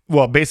that,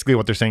 well, basically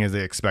what they're saying is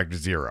they expect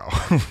 0,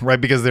 right?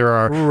 Because there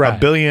are a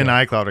billion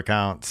iCloud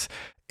accounts,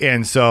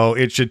 and so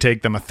it should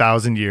take them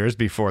 1,000 years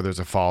before there's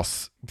a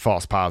false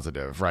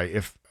positive,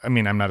 right? I'm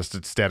not a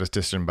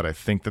statistician, but I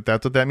think that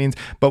that's what that means.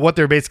 But what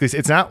they're basically saying,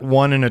 it's not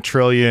 1 in a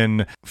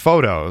trillion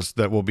photos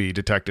that will be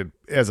detected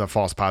as a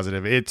false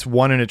positive. It's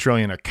 1 in a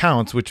trillion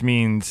accounts, which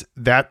means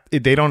that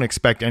they don't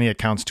expect any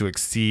accounts to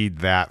exceed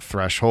that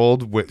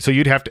threshold. So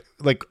you'd have to,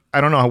 I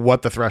don't know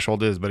what the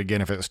threshold is, but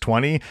again, if it was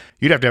 20,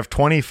 you'd have to have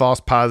 20 false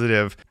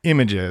positive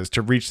images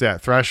to reach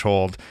that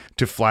threshold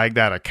to flag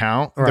that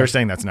account. Right. They're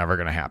saying that's never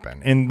going to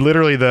happen. And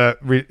literally the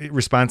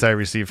response I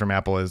received from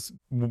Apple is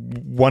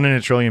 1 in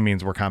a trillion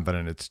means we're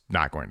confident it's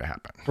not going to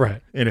happen.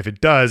 Right. And if it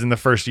does in the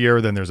first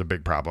year, then there's a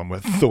big problem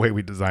with the way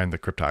we designed the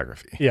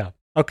cryptography. Yeah.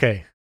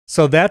 Okay.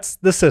 So that's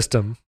the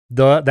system.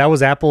 That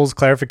was Apple's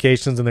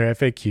clarifications in their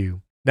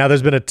FAQ. Now,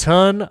 there's been a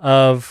ton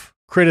of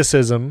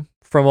criticism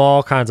from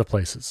all kinds of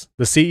places.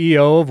 The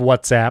CEO of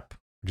WhatsApp,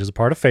 which is a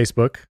part of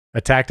Facebook,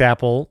 attacked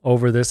Apple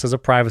over this as a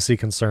privacy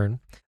concern.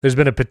 There's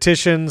been a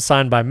petition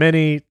signed by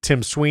many.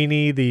 Tim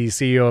Sweeney, the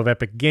CEO of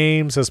Epic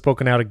Games, has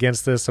spoken out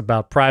against this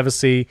about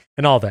privacy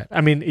and all that.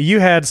 I mean, you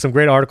had some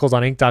great articles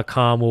on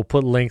Inc.com. We'll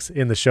put links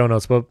in the show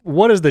notes. But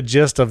what is the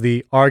gist of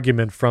the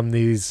argument from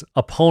these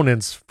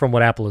opponents from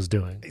what Apple is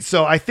doing?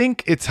 So I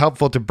think it's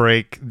helpful to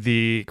break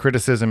the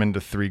criticism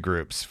into 3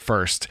 groups.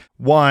 First,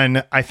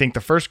 one, I think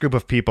the first group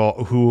of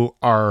people who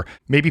are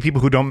maybe people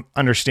who don't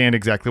understand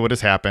exactly what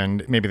has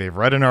happened. Maybe they've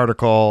read an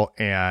article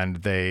and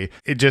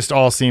it just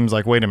all seems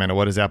like, wait a minute,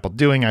 what is Apple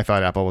doing? I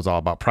thought Apple was all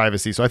about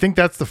privacy. So I think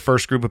that's the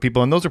first group of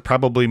people. And those are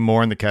probably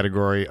more in the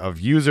category of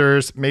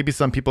users, maybe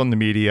some people in the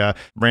media,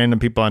 random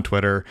people on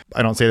Twitter.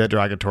 I don't say that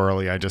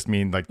derogatorily. I just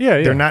mean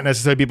they're not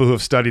necessarily people who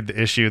have studied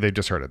the issue. They've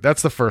just heard it.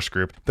 That's the first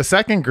group. The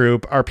second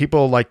group are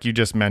people like you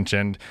just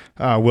mentioned,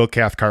 Will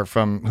Cathcart,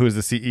 who is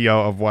the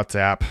CEO of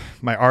WhatsApp.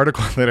 My article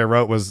that I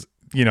wrote was,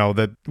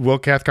 that Will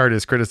Cathcart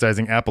is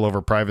criticizing Apple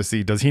over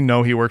privacy. Does he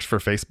know he works for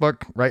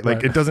Facebook? Right?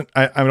 It doesn't,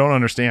 I don't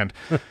understand.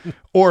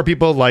 Or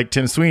people like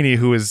Tim Sweeney,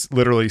 who is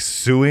literally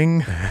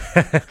suing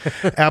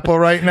Apple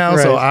right now.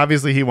 Right. So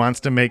obviously he wants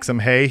to make some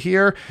hay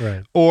here.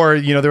 Right. Or,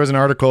 there was an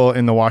article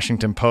in the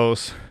Washington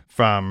Post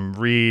from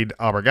Reed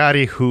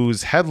Albergati,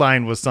 whose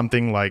headline was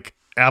something like,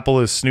 Apple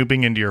is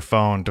snooping into your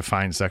phone to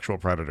find sexual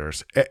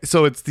predators.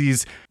 So it's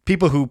these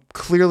people who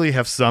clearly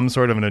have some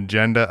sort of an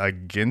agenda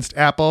against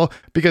Apple,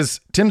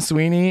 because Tim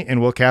Sweeney and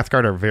Will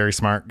Cathcart are very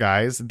smart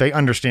guys. They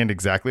understand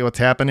exactly what's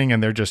happening,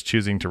 and they're just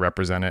choosing to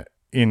represent it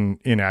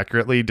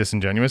inaccurately,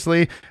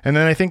 disingenuously. And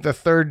then I think the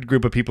third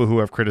group of people who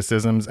have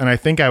criticisms, and I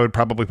think I would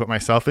probably put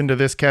myself into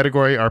this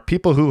category, are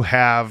people who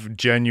have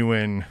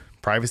genuine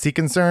privacy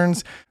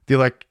concerns. The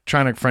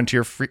Electronic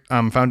Frontier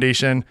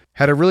Foundation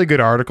had a really good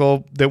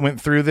article that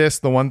went through this.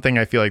 The one thing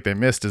I feel like they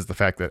missed is the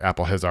fact that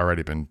Apple has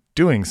already been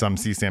doing some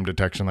CSAM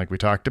detection like we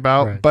talked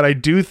about. Right. But I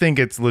do think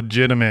it's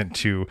legitimate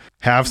to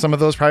have some of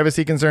those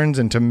privacy concerns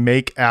and to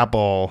make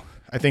Apple,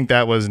 I think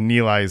that was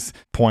Nilai's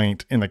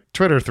point in the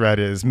Twitter thread,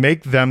 is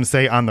make them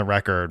say on the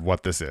record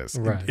what this is.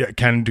 Right.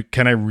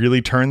 Can I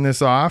really turn this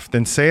off?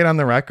 Then say it on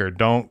the record.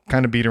 Don't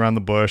kind of beat around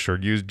the bush or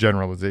use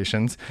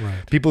generalizations.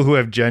 Right. People who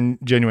have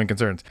genuine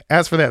concerns.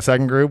 As for that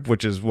second group,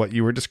 which is what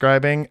you were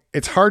describing,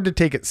 it's hard to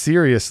take it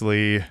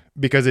seriously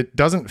because it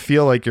doesn't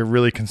feel like you're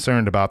really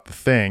concerned about the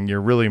thing.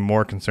 You're really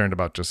more concerned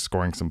about just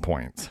scoring some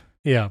points.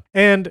 Yeah.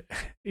 And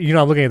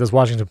I'm looking at this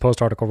Washington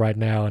Post article right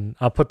now, and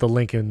I'll put the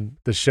link in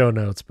the show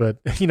notes.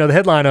 But, the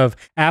headline of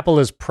Apple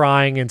is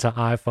prying into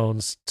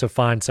iPhones to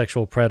find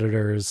sexual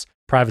predators.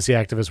 Privacy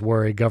activists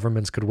worry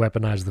governments could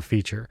weaponize the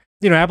feature.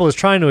 Apple is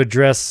trying to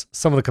address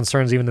some of the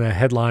concerns even in the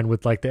headline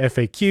with like the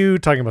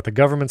FAQ, talking about the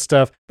government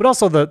stuff, but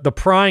also the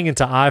prying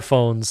into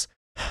iPhones.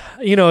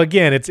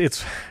 Again,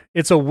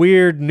 it's a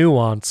weird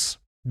nuance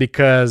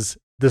because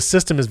the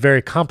system is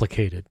very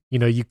complicated.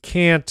 You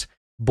can't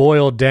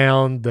boil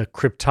down the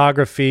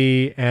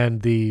cryptography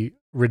and the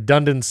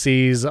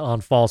redundancies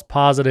on false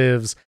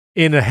positives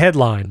in a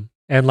headline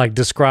and like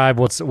describe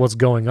what's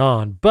going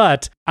on.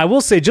 But I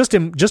will say just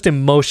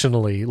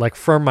emotionally, like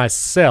for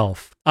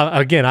myself,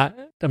 again,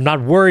 I'm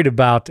not worried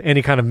about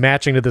any kind of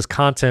matching to this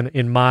content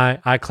in my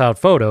iCloud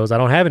photos. I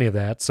don't have any of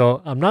that.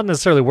 So I'm not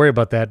necessarily worried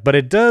about that, but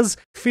it does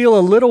feel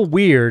a little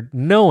weird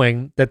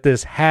knowing that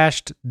this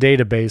hashed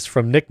database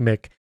from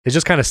NCMEC is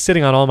just kind of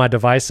sitting on all my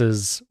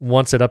devices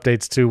once it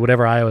updates to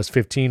whatever iOS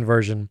 15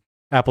 version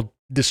Apple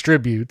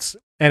distributes.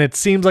 And it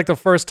seems like the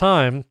first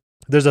time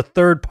there's a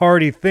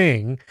third-party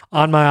thing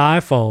on my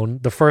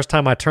iPhone the first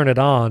time I turn it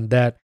on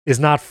that is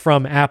not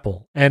from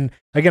Apple. And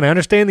again, I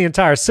understand the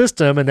entire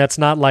system, and that's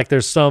not like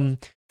there's some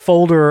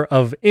folder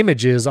of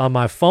images on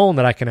my phone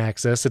that I can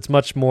access. It's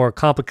much more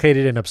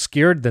complicated and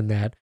obscured than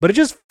that. But it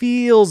just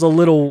feels a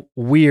little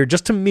weird,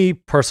 just to me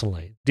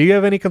personally. Do you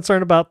have any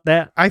concern about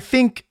that? I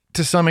think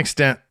to some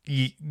extent,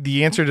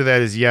 the answer to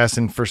that is yes.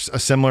 And for a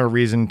similar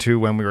reason to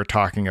when we were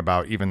talking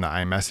about even the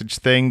iMessage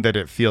thing, that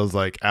it feels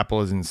like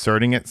Apple is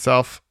inserting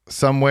itself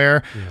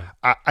somewhere.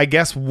 Yeah. I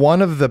guess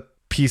one of the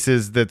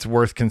pieces that's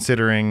worth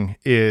considering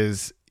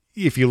is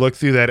if you look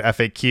through that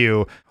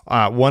FAQ,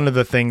 one of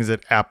the things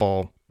that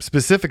Apple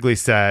specifically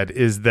said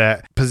is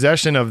that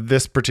possession of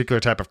this particular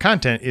type of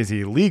content is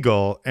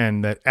illegal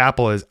and that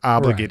Apple is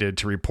obligated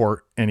to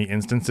report any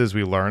instances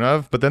we learn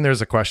of. But then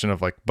there's a question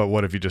of like, but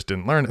what if you just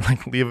didn't learn it? Like,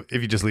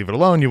 if you just leave it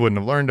alone, you wouldn't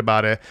have learned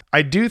about it.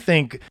 I do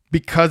think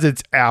because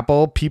it's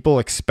Apple, people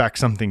expect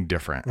something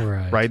different,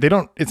 right?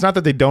 It's not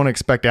that they don't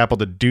expect Apple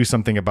to do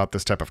something about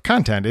this type of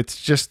content.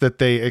 It's just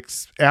that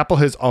Apple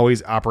has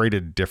always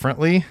operated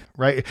differently,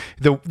 right?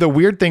 The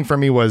weird thing for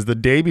me was the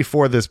day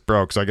before this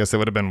broke, so I guess it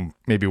would have been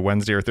maybe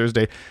Wednesday or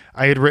Thursday,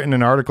 I had written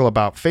an article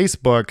about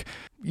Facebook,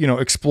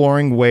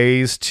 exploring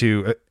ways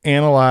to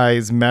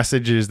analyze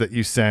messages that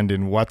you send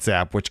in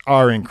WhatsApp, which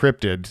are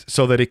encrypted,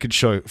 so that it could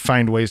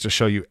find ways to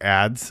show you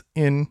ads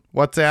in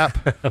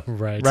WhatsApp.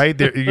 Right.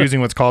 They're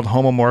using what's called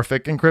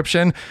homomorphic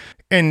encryption.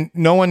 And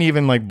no one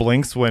even like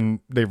blinks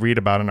when they read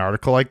about an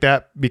article like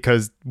that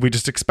because we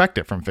just expect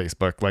it from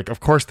Facebook. Like,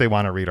 of course they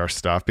want to read our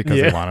stuff because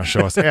they want to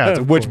show us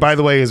ads, which by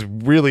the way is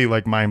really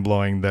like mind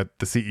blowing that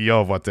the CEO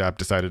of WhatsApp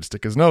decided to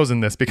stick his nose in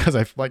this because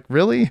I like,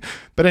 really?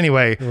 But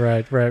anyway.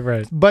 Right.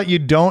 But you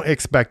don't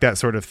expect that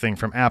sort of thing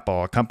from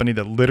Apple, a company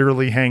that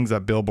literally hangs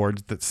up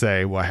billboards that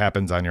say what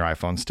happens on your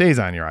iPhone stays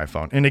on your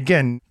iPhone. And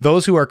again,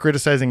 those who are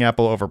criticizing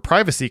Apple over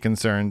privacy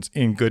concerns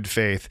in good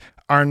faith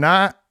are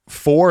not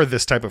for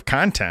this type of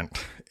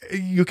content.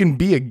 You can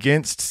be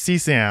against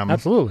CSAM.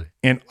 Absolutely.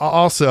 And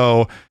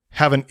also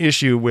have an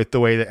issue with the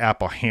way that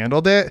Apple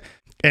handled it.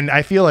 And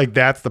I feel like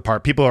that's the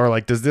part. People are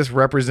like, does this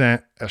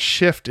represent a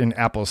shift in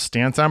Apple's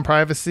stance on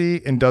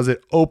privacy? And does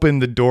it open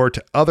the door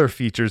to other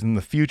features in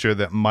the future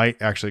that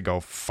might actually go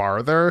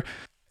farther?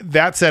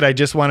 That said, I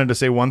just wanted to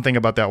say one thing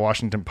about that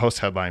Washington Post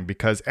headline,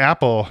 because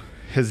Apple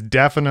has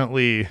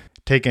definitely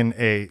taken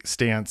a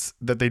stance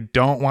that they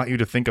don't want you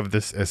to think of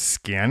this as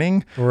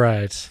scanning.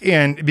 Right.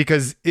 And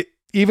because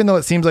even though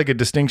it seems like a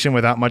distinction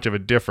without much of a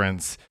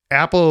difference,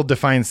 Apple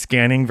defines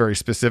scanning very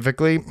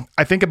specifically.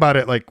 I think about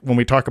it like when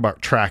we talk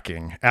about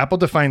tracking. Apple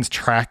defines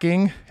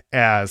tracking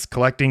as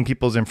collecting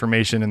people's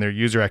information and their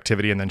user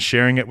activity and then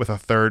sharing it with a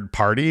third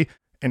party.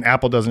 And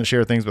Apple doesn't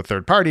share things with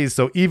third parties.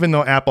 So even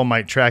though Apple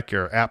might track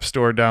your App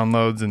Store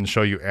downloads and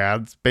show you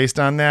ads based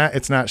on that,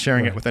 it's not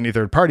sharing it with any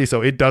third party.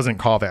 So it doesn't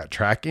call that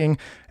tracking.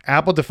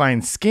 Apple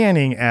defines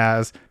scanning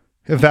as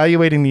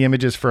evaluating the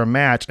images for a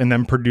match and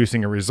then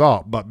producing a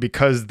result. But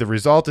because the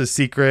result is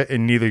secret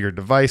and neither your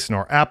device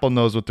nor Apple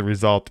knows what the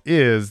result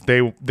is, they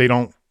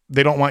don't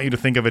want you to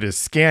think of it as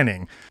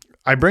scanning.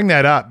 I bring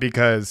that up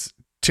because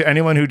to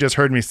anyone who just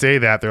heard me say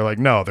that, they're like,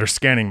 no, they're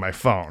scanning my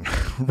phone,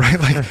 right?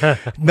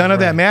 Like none of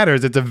that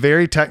matters. It's a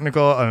very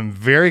technical and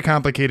very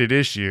complicated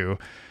issue.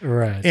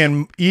 Right.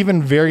 And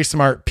even very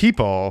smart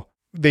people,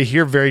 they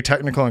hear very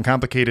technical and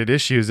complicated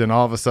issues and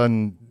all of a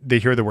sudden they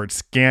hear the word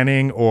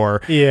scanning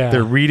or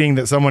they're reading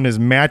that someone is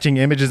matching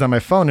images on my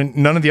phone and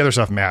none of the other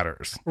stuff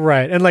matters.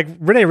 Right. And like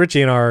Rene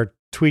Ritchie in our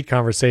tweet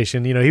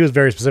conversation, he was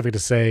very specific to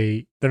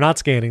say, they're not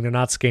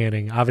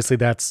scanning. Obviously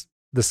that's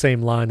the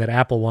same line that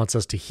Apple wants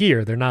us to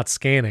hear. They're not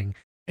scanning.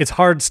 It's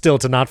hard still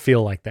to not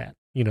feel like that,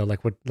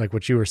 like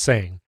what you were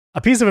saying. A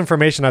piece of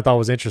information I thought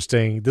was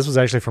interesting. This was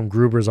actually from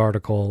Gruber's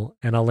article,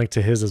 and I'll link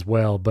to his as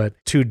well. But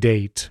to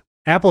date,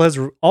 Apple has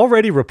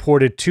already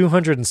reported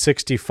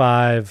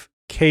 265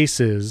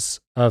 cases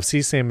of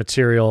CSAM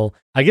material,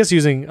 I guess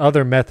using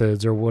other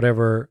methods or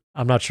whatever,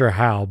 I'm not sure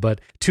how,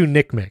 but to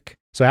NCMEC.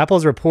 So Apple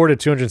has reported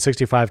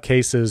 265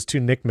 cases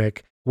to NCMEC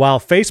while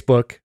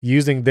Facebook,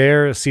 using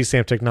their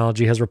CSAM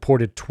technology, has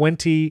reported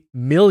 20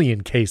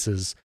 million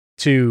cases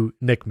to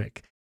NCMEC.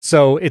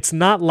 So it's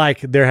not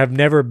like there have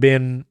never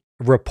been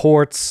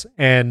reports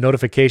and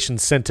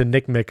notifications sent to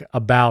NCMEC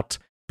about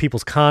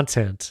people's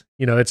content.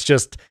 It's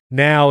just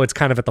now it's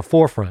kind of at the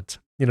forefront.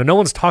 No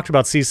one's talked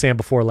about CSAM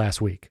before last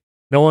week.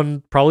 No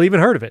one probably even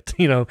heard of it,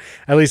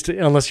 at least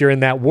unless you're in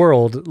that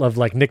world of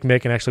like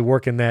NCMEC and actually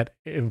work in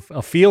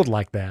a field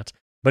like that.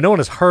 But no one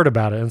has heard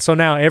about it. And so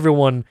now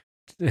everyone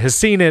has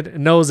seen it,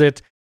 knows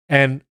it.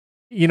 And,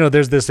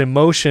 there's this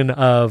emotion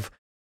of,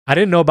 I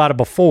didn't know about it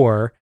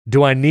before.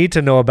 Do I need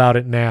to know about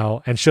it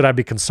now? And should I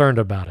be concerned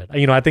about it?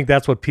 I think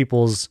that's what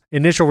people's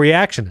initial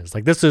reaction is.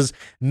 Like, this is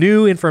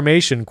new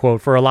information,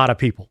 quote, for a lot of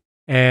people.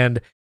 And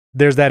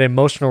there's that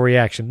emotional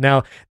reaction.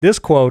 Now, this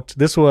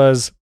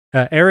was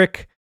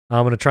Eric,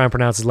 I'm going to try and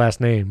pronounce his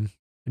last name,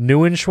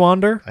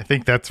 Neuenschwander. I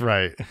think that's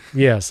right.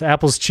 Yes,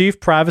 Apple's chief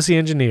privacy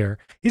engineer.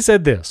 He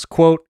said this,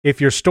 quote, if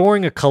you're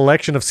storing a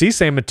collection of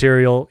CSAM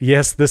material,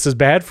 yes, this is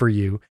bad for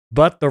you,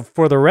 but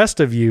for the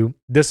rest of you,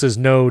 this is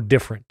no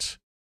different,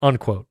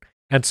 unquote.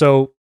 And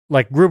so,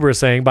 like Gruber is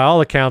saying, by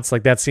all accounts,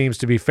 like that seems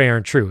to be fair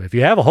and true. If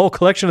you have a whole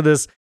collection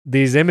of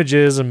these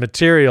images and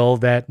material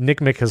that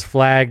NCMEC has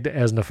flagged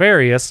as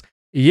nefarious,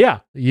 yeah,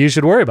 you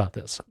should worry about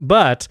this.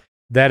 But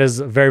that is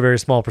a very, very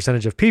small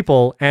percentage of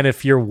people. And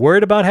if you're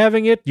worried about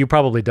having it, you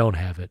probably don't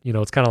have it.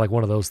 It's kind of like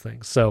one of those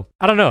things. So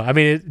I don't know. I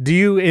mean, do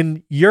you,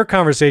 in your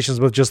conversations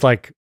with just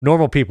like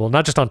normal people,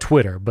 not just on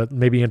Twitter, but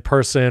maybe in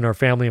person or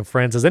family and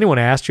friends, has anyone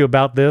asked you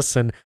about this?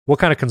 And what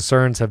kind of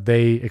concerns have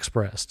they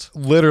expressed?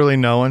 Literally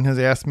no one has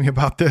asked me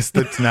about this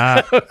that's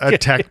not okay. A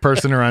tech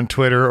person or on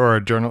Twitter or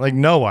a journal. Like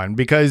no one,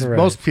 because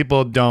most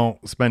people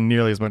don't spend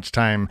nearly as much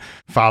time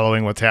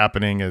following what's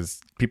happening as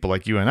people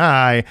like you and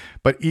I.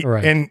 But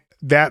and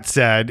that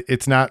said,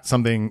 it's not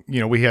something,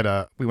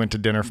 we went to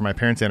dinner for my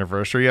parents'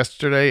 anniversary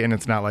yesterday, and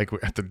it's not like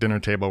at the dinner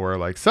table we're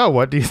like, so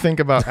what do you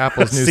think about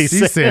Apple's new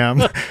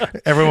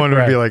CSAM? Everyone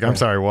would be like, I'm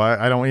sorry, what?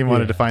 I don't even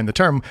want to define the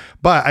term.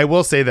 But I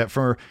will say that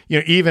for,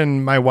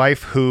 even my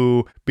wife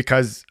who,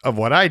 because of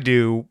what I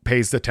do,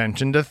 pays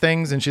attention to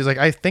things, and she's like,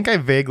 I think I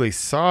vaguely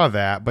saw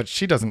that, but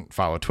she doesn't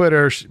follow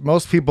Twitter.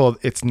 Most people,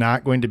 it's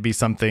not going to be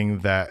something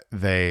that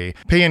they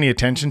pay any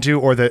attention to,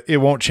 or that it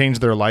won't change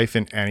their life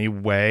in any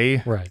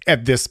way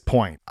at this point.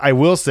 I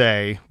will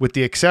say, with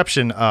the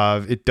exception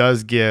of it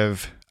does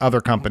give other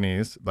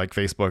companies like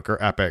Facebook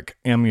or Epic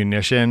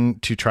ammunition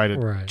to try to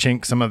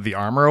chink some of the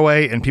armor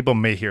away, and people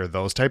may hear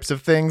those types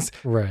of things.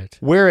 Right.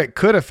 Where it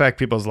could affect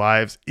people's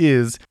lives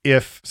is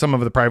if some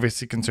of the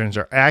privacy concerns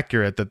are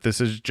accurate, that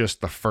this is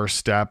just the first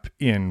step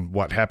in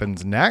what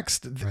happens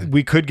next. Right.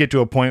 We could get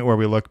to a point where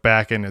we look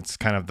back and it's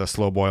kind of the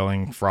slow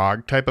boiling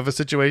frog type of a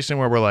situation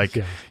where we're like,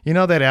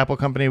 that Apple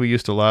company we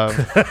used to love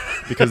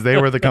because they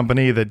were the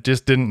company that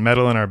just didn't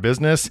meddle in our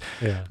business.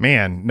 Yeah.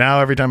 Man, now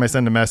every time I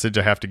send a message,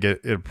 I have to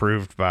get it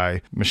approved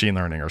by machine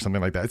learning or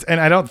something like that. And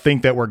I don't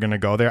think that we're going to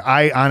go there.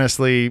 I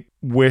honestly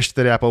wish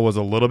that Apple was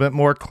a little bit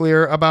more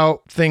clear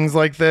about things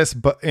like this,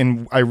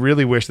 and I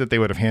really wish that they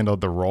would have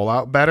handled the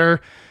rollout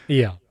better.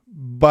 Yeah.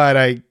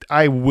 But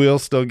I will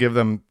still give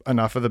them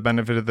enough of the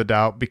benefit of the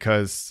doubt,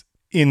 because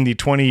in the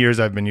 20 years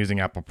I've been using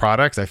Apple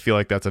products, I feel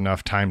like that's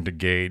enough time to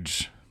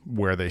gauge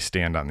where they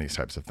stand on these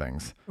types of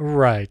things.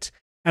 Right.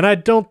 And I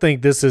don't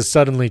think this is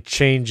suddenly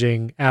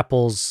changing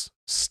Apple's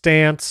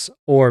stance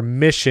or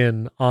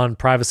mission on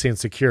privacy and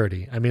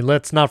security. I mean,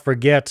 let's not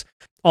forget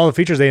all the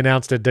features they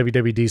announced at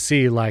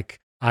WWDC, like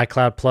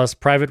iCloud Plus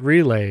Private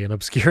Relay and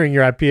obscuring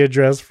your IP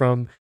address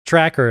from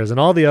trackers and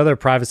all the other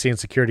privacy and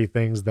security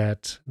things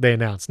that they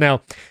announced.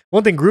 Now,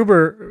 one thing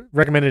Gruber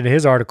recommended in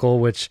his article,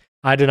 which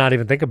I did not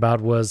even think about,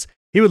 was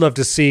he would love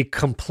to see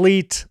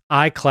complete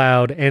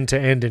iCloud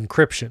end-to-end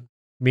encryption,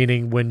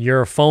 meaning when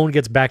your phone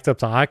gets backed up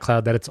to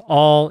iCloud, that it's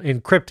all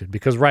encrypted.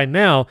 Because right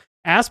now,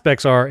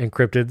 aspects are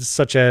encrypted,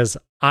 such as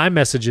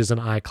iMessages in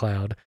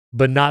iCloud,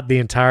 but not the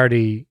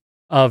entirety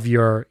of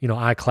your,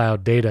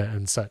 iCloud data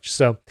and such.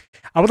 So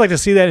I would like to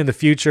see that in the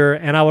future.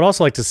 And I would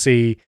also like to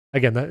see,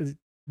 again,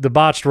 the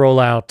botched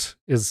rollout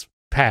is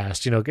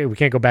past, we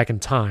can't go back in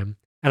time.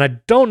 And I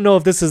don't know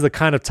if this is the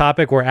kind of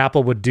topic where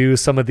Apple would do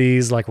some of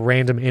these like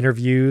random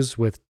interviews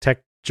with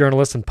tech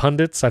journalists and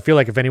pundits. I feel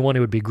like if anyone,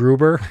 it would be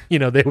Gruber.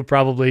 They would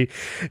probably,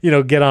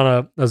 get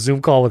on a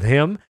Zoom call with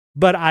him.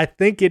 But I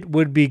think it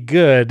would be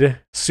good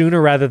sooner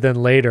rather than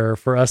later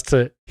for us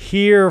to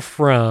hear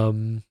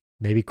from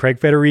maybe Craig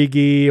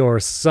Federighi or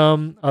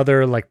some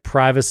other like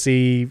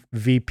privacy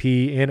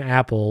VP in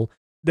Apple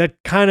that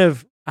kind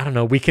of, I don't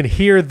know, we can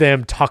hear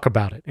them talk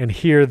about it and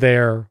hear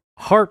their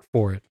heart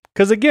for it.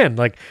 Because again,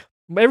 like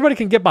everybody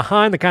can get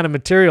behind the kind of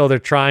material they're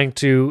trying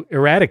to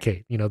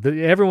eradicate.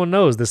 Everyone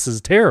knows this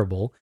is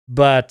terrible,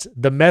 but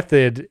the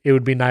method, it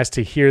would be nice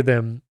to hear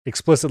them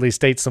explicitly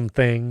state some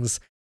things.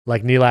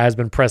 Like Nilay has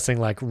been pressing,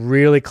 like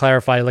really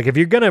clarify, like if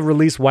you're going to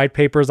release white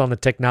papers on the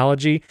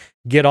technology,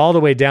 get all the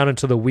way down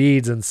into the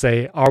weeds and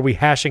say, are we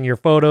hashing your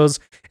photos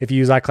if you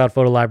use iCloud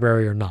Photo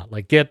Library or not?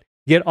 Like get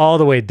all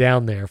the way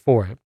down there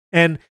for it.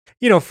 And,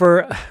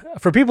 for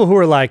people who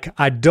are like,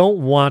 I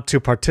don't want to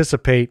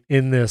participate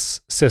in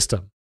this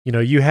system,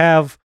 you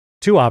have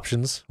two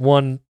options.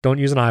 One, don't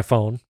use an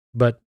iPhone,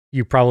 but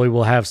you probably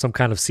will have some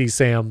kind of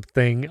CSAM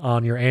thing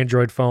on your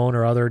Android phone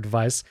or other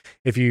device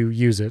if you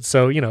use it.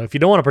 So, if you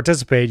don't want to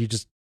participate, you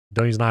just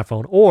don't use an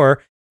iPhone.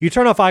 Or you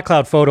turn off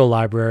iCloud Photo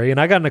Library. And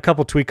I got in a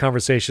couple tweet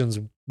conversations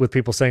with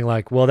people saying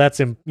like, well,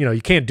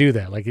 you can't do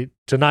that. Like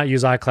to not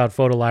use iCloud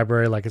Photo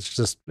Library, like it's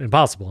just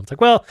impossible. It's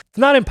like, well, it's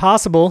not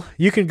impossible.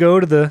 You can go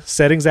to the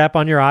settings app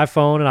on your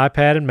iPhone and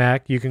iPad and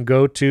Mac. You can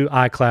go to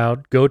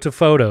iCloud, go to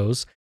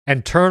Photos,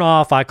 and turn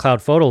off iCloud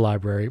Photo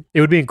Library.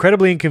 It would be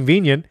incredibly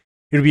inconvenient.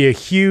 It would be a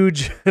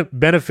huge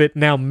benefit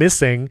now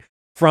missing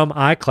from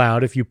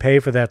iCloud if you pay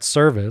for that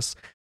service.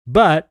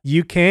 But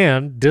you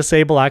can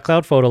disable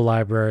iCloud Photo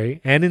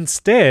Library and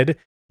instead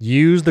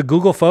use the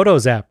Google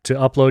Photos app to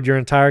upload your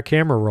entire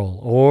camera roll,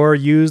 or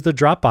use the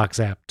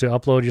Dropbox app to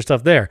upload your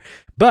stuff there.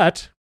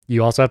 But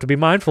you also have to be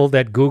mindful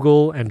that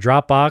Google and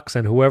Dropbox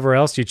and whoever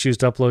else you choose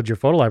to upload your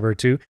photo library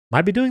to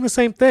might be doing the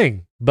same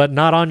thing, but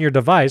not on your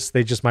device.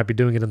 They just might be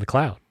doing it in the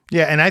cloud.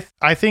 Yeah, and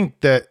I think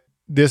that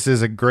this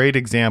is a great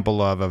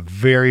example of a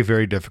very,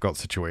 very difficult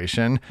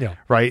situation,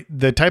 right?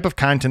 The type of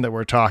content that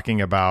we're talking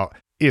about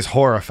is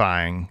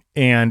horrifying,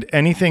 and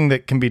anything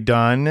that can be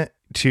done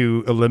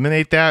to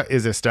eliminate that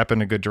is a step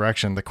in a good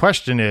direction. The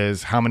question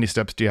is, how many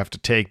steps do you have to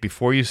take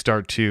before you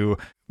start to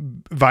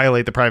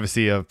violate the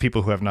privacy of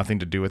people who have nothing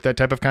to do with that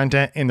type of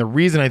content? And the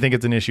reason I think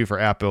it's an issue for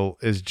Apple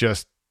is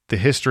just the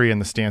history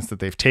and the stance that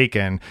they've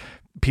taken.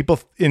 People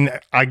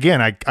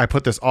I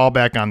put this all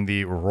back on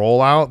the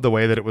rollout, the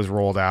way that it was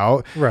rolled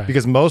out, right?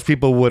 Because most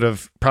people would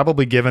have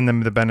probably given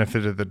them the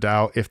benefit of the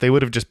doubt if they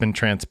would have just been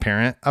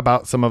transparent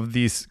about some of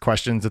these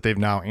questions that they've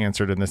now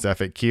answered in this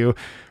FAQ.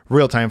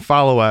 Real-time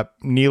follow-up,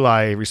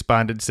 Nilay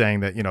responded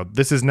saying that,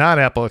 this is not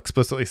Apple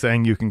explicitly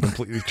saying you can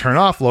completely turn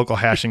off local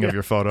hashing of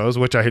your photos,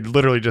 which I had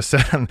literally just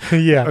said on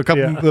a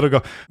couple minutes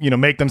ago,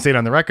 make them say it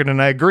on the record.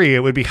 And I agree, it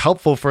would be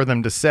helpful for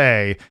them to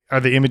say, are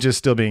the images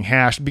still being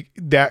hashed?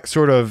 That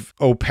sort of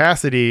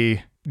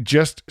opacity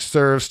just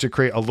serves to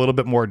create a little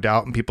bit more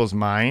doubt in people's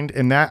mind.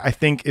 And that, I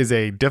think, is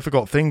a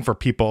difficult thing for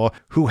people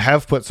who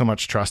have put so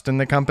much trust in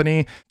the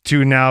company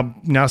to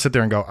now sit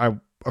there and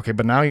go, okay,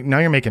 but now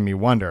you're making me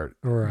wonder.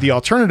 Right. The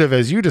alternative,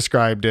 as you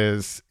described,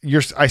 is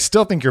I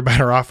still think you're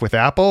better off with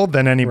Apple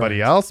than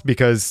anybody else,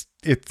 because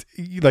it's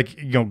like,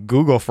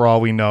 Google, for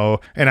all we know,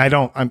 and I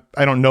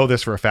don't know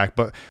this for a fact,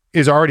 but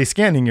is already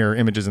scanning your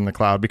images in the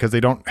cloud because they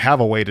don't have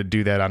a way to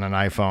do that on an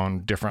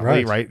iPhone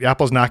differently, right?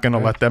 Apple's not going to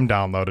let them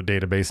download a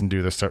database and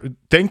do this.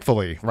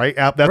 Thankfully, right?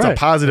 That's a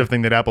positive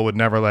thing, that Apple would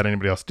never let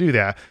anybody else do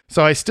that.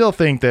 So I still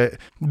think that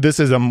this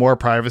is a more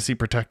privacy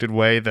protected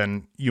way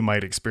than you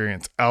might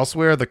experience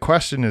elsewhere. The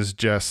question is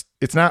just,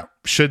 it's not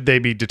should they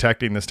be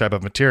detecting this type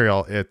of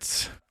material?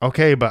 It's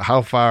okay, but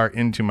how far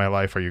into my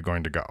life are you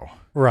going to go?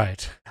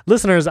 Right.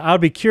 Listeners, I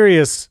would be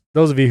curious,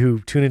 those of you who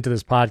tune into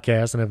this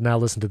podcast and have now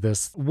listened to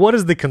this, what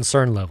is the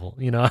concern level?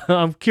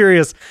 I'm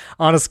curious,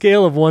 on a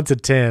scale of 1 to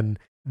 10,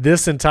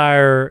 this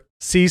entire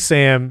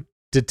CSAM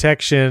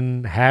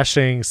detection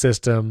hashing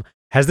system,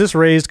 has this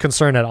raised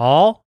concern at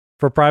all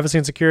for privacy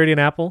and security in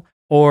Apple?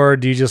 Or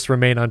do you just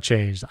remain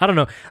unchanged? I don't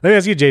know. Let me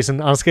ask you, Jason,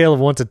 on a scale of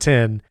 1 to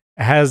 10,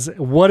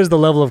 what is the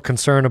level of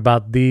concern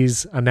about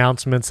these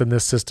announcements and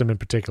this system in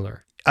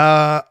particular?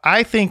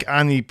 I think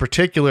on the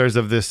particulars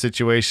of this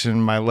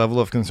situation, my level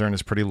of concern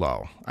is pretty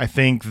low. I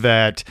think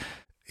that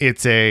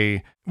it's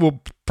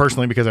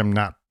personally, because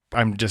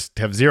I'm just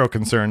have zero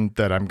concern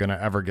that I'm going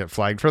to ever get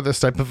flagged for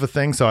this type of a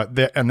thing. So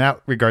in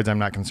that regards, I'm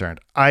not concerned.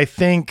 I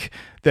think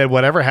that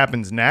whatever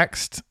happens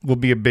next will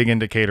be a big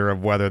indicator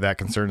of whether that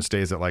concern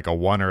stays at like a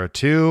 1 or a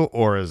 2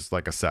 or is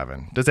like a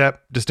 7. Does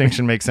that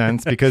distinction make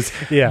sense? Because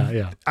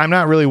I'm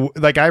not really,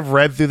 like, I've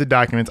read through the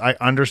documents. I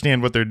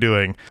understand what they're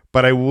doing,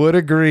 but I would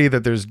agree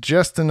that there's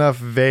just enough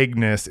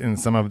vagueness in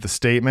some of the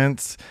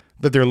statements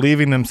that they're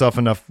leaving themselves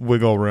enough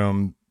wiggle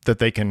room that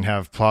they can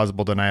have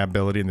plausible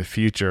deniability in the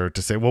future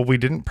to say, well, we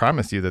didn't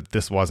promise you that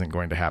this wasn't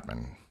going to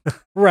happen.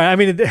 Right. I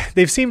mean,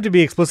 they've seemed to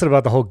be explicit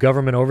about the whole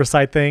government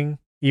oversight thing,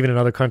 even in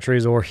other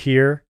countries or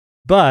here.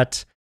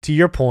 But to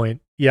your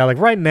point, like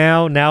right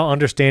now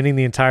understanding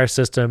the entire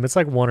system, it's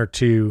like 1 or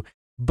 2.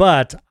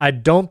 But I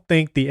don't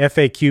think the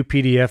FAQ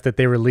PDF that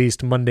they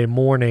released Monday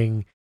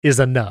morning is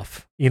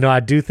enough. I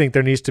do think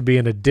there needs to be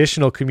an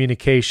additional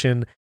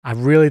communication. I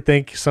really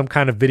think some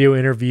kind of video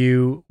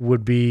interview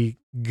would be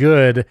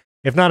good.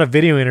 If not a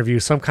video interview,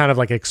 some kind of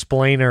like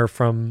explainer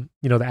from,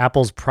 the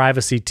Apple's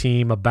privacy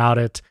team about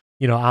it,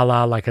 a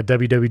la like a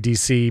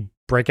WWDC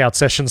breakout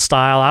session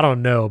style. I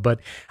don't know,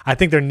 but I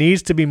think there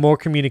needs to be more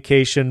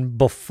communication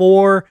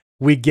before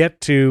we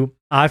get to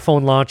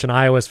iPhone launch and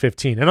iOS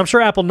 15. And I'm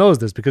sure Apple knows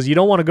this, because you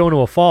don't want to go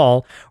into a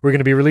fall. We're going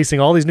to be releasing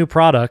all these new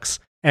products,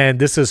 and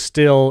this is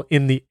still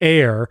in the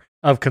air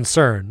of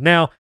concern.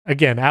 Now,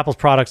 again, Apple's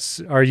products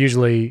are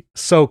usually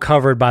so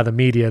covered by the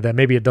media that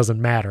maybe it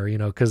doesn't matter,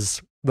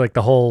 because like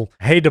the whole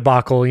hey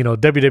debacle,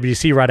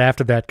 WWDC right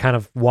after that kind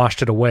of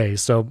washed it away.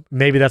 So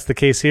maybe that's the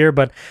case here,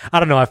 but I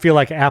don't know. I feel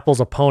like Apple's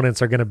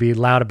opponents are going to be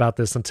loud about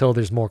this until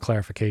there's more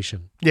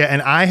clarification. Yeah,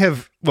 and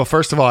well,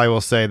 first of all, I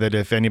will say that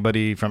if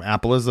anybody from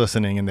Apple is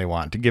listening and they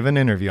want to give an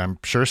interview, I'm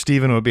sure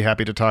Steven would be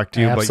happy to talk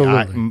to you.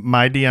 Absolutely. But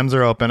my DMs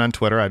are open on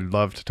Twitter. I'd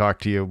love to talk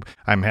to you.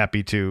 I'm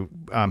happy to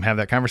have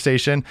that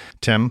conversation.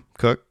 Tim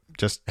Cook,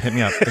 just hit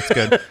me up. It's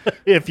good.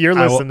 If you're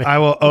listening. I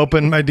will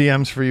open my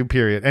DMs for you,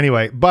 period.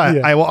 Anyway, but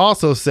yeah. I will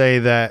also say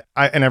that,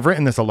 and I've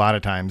written this a lot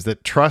of times,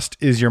 that trust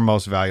is your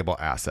most valuable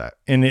asset.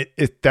 And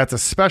that's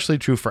especially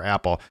true for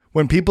Apple.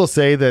 When people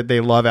say that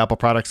they love Apple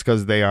products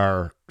because they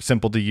are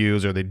simple to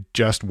use or they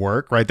just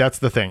work, right? That's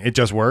the thing. It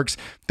just works.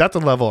 That's a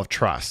level of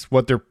trust.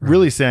 What they're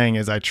really saying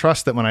is, I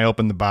trust that when I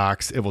open the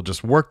box, it will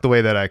just work the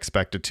way that I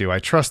expect it to. I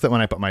trust that when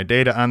I put my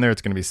data on there,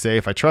 it's going to be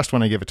safe. I trust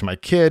when I give it to my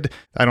kid,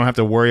 I don't have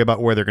to worry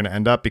about where they're going to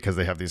end up because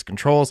they have these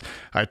controls.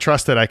 I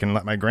trust that I can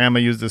let my grandma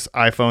use this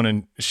iPhone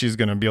and she's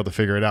going to be able to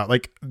figure it out.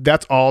 Like,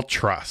 that's all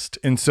trust.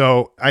 And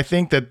so I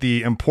think that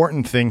the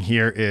important thing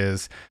here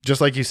is,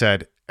 just like you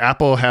said,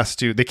 Apple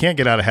they can't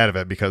get out ahead of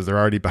it because they're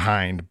already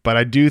behind. But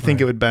I do think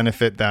it would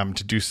benefit them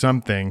to do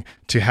something,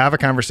 to have a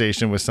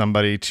conversation with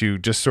somebody to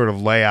just sort of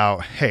lay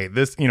out, hey,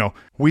 this,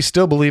 we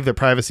still believe that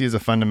privacy is a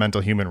fundamental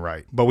human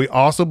right. But we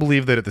also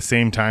believe that at the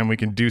same time, we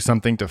can do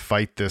something to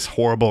fight this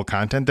horrible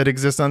content that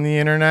exists on the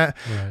internet.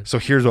 Right. So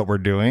here's what we're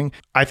doing.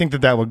 I think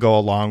that would go a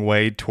long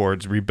way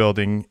towards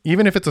rebuilding,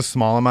 even if it's a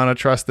small amount of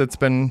trust that's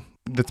been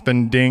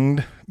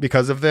dinged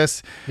because of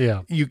this.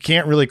 Yeah. You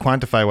can't really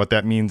quantify what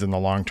that means in the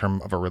long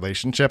term of a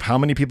relationship. How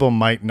many people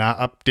might not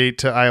update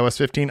to iOS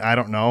 15? I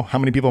don't know. How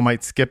many people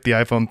might skip the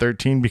iPhone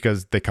 13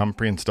 because they come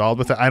pre-installed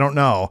with it? I don't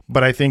know.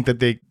 But I think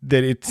that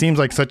it seems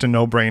like such a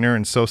no-brainer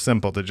and so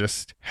simple to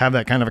just have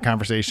that kind of a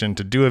conversation,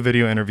 to do a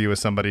video interview with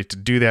somebody, to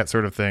do that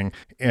sort of thing,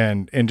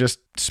 and just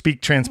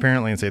speak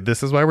transparently and say,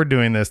 this is why we're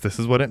doing this. This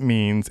is what it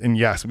means. And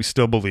yes, we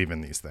still believe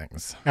in these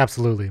things.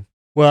 Absolutely.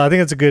 Well, I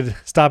think it's a good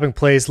stopping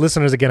place.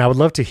 Listeners, again, I would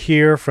love to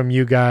hear from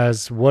you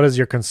guys. What is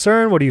your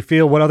concern? What do you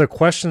feel? What other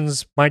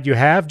questions might you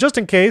have? Just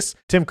in case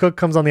Tim Cook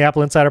comes on the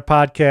Apple Insider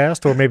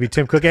podcast, or maybe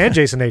Tim Cook and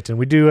Jason Aten.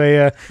 We do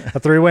a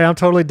three-way. I'm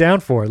totally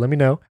down for it. Let me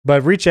know.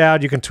 But reach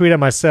out. You can tweet at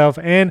myself,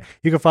 and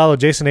you can follow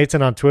Jason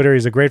Aten on Twitter.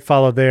 He's a great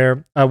follow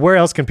there. Where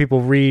else can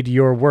people read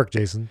your work,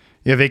 Jason?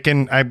 Yeah, they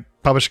can. I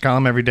publish a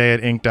column every day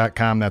at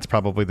Inc.com. That's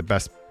probably the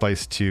best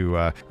place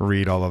to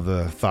read all of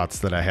the thoughts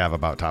that I have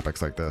about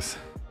topics like this.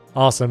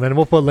 Awesome. And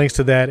we'll put links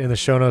to that in the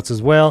show notes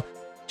as well.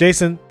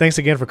 Jason, thanks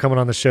again for coming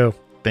on the show.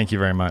 Thank you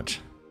very much.